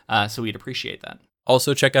listeners. So we'd appreciate that.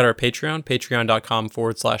 Also, check out our Patreon,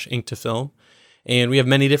 patreon.com/ink2film. And we have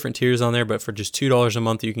many different tiers on there, but for just $2 a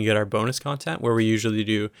month, you can get our bonus content where we usually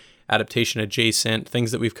do adaptation adjacent,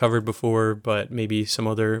 things that we've covered before, but maybe some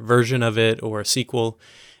other version of it or a sequel.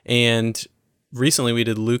 And recently we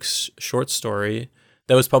did Luke's short story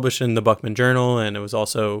that was published in the Buckman Journal, and it was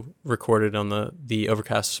also recorded on the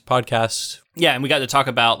Overcast podcast. Yeah, and we got to talk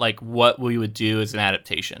about like what we would do as an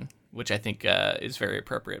adaptation, which I think is very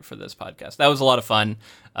appropriate for this podcast. That was a lot of fun.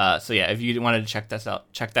 So yeah, if you wanted to check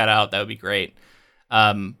that out, that would be great.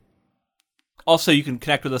 Also, you can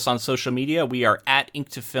connect with us on social media. We are at Ink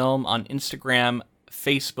to Film on Instagram,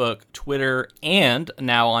 Facebook, Twitter, and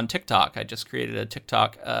now on TikTok. I just created a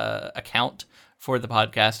TikTok account for the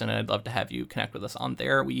podcast, and I'd love to have you connect with us on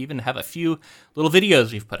there. We even have a few little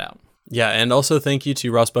videos we've put out. Yeah, and also thank you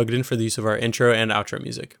to Ross Bugden for the use of our intro and outro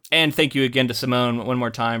music. And thank you again to Simone one more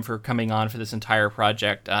time for coming on for this entire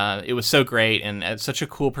project. It was so great and it's such a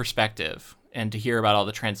cool perspective. And to hear about all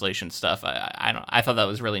the translation stuff, I thought that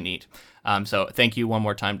was really neat. So thank you one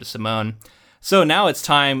more time to Simone. So now it's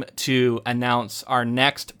time to announce our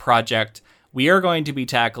next project. We are going to be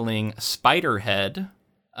tackling Spiderhead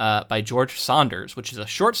by George Saunders, which is a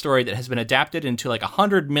short story that has been adapted into like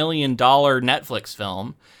 $100 million Netflix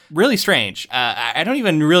film. Really strange. I don't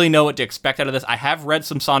even really know what to expect out of this. I have read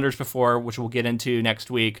some Saunders before, which we'll get into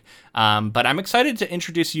next week. But I'm excited to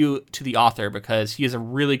introduce you to the author because he is a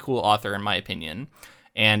really cool author, in my opinion.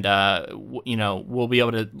 And, we'll be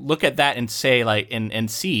able to look at that and say, like,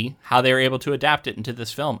 and see how they were able to adapt it into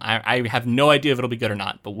this film. I have no idea if it'll be good or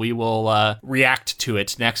not, but we will react to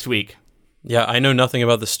it next week. Yeah, I know nothing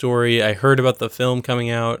about the story. I heard about the film coming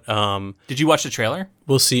out. Did you watch the trailer?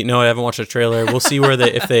 We'll see. No, I haven't watched the trailer. We'll see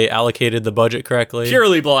if they allocated the budget correctly.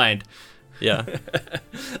 Purely blind. Yeah.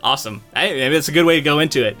 Awesome. Maybe that's a good way to go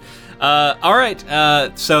into it. All right.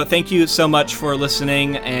 So thank you so much for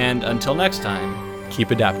listening, and until next time, keep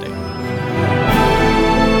adapting.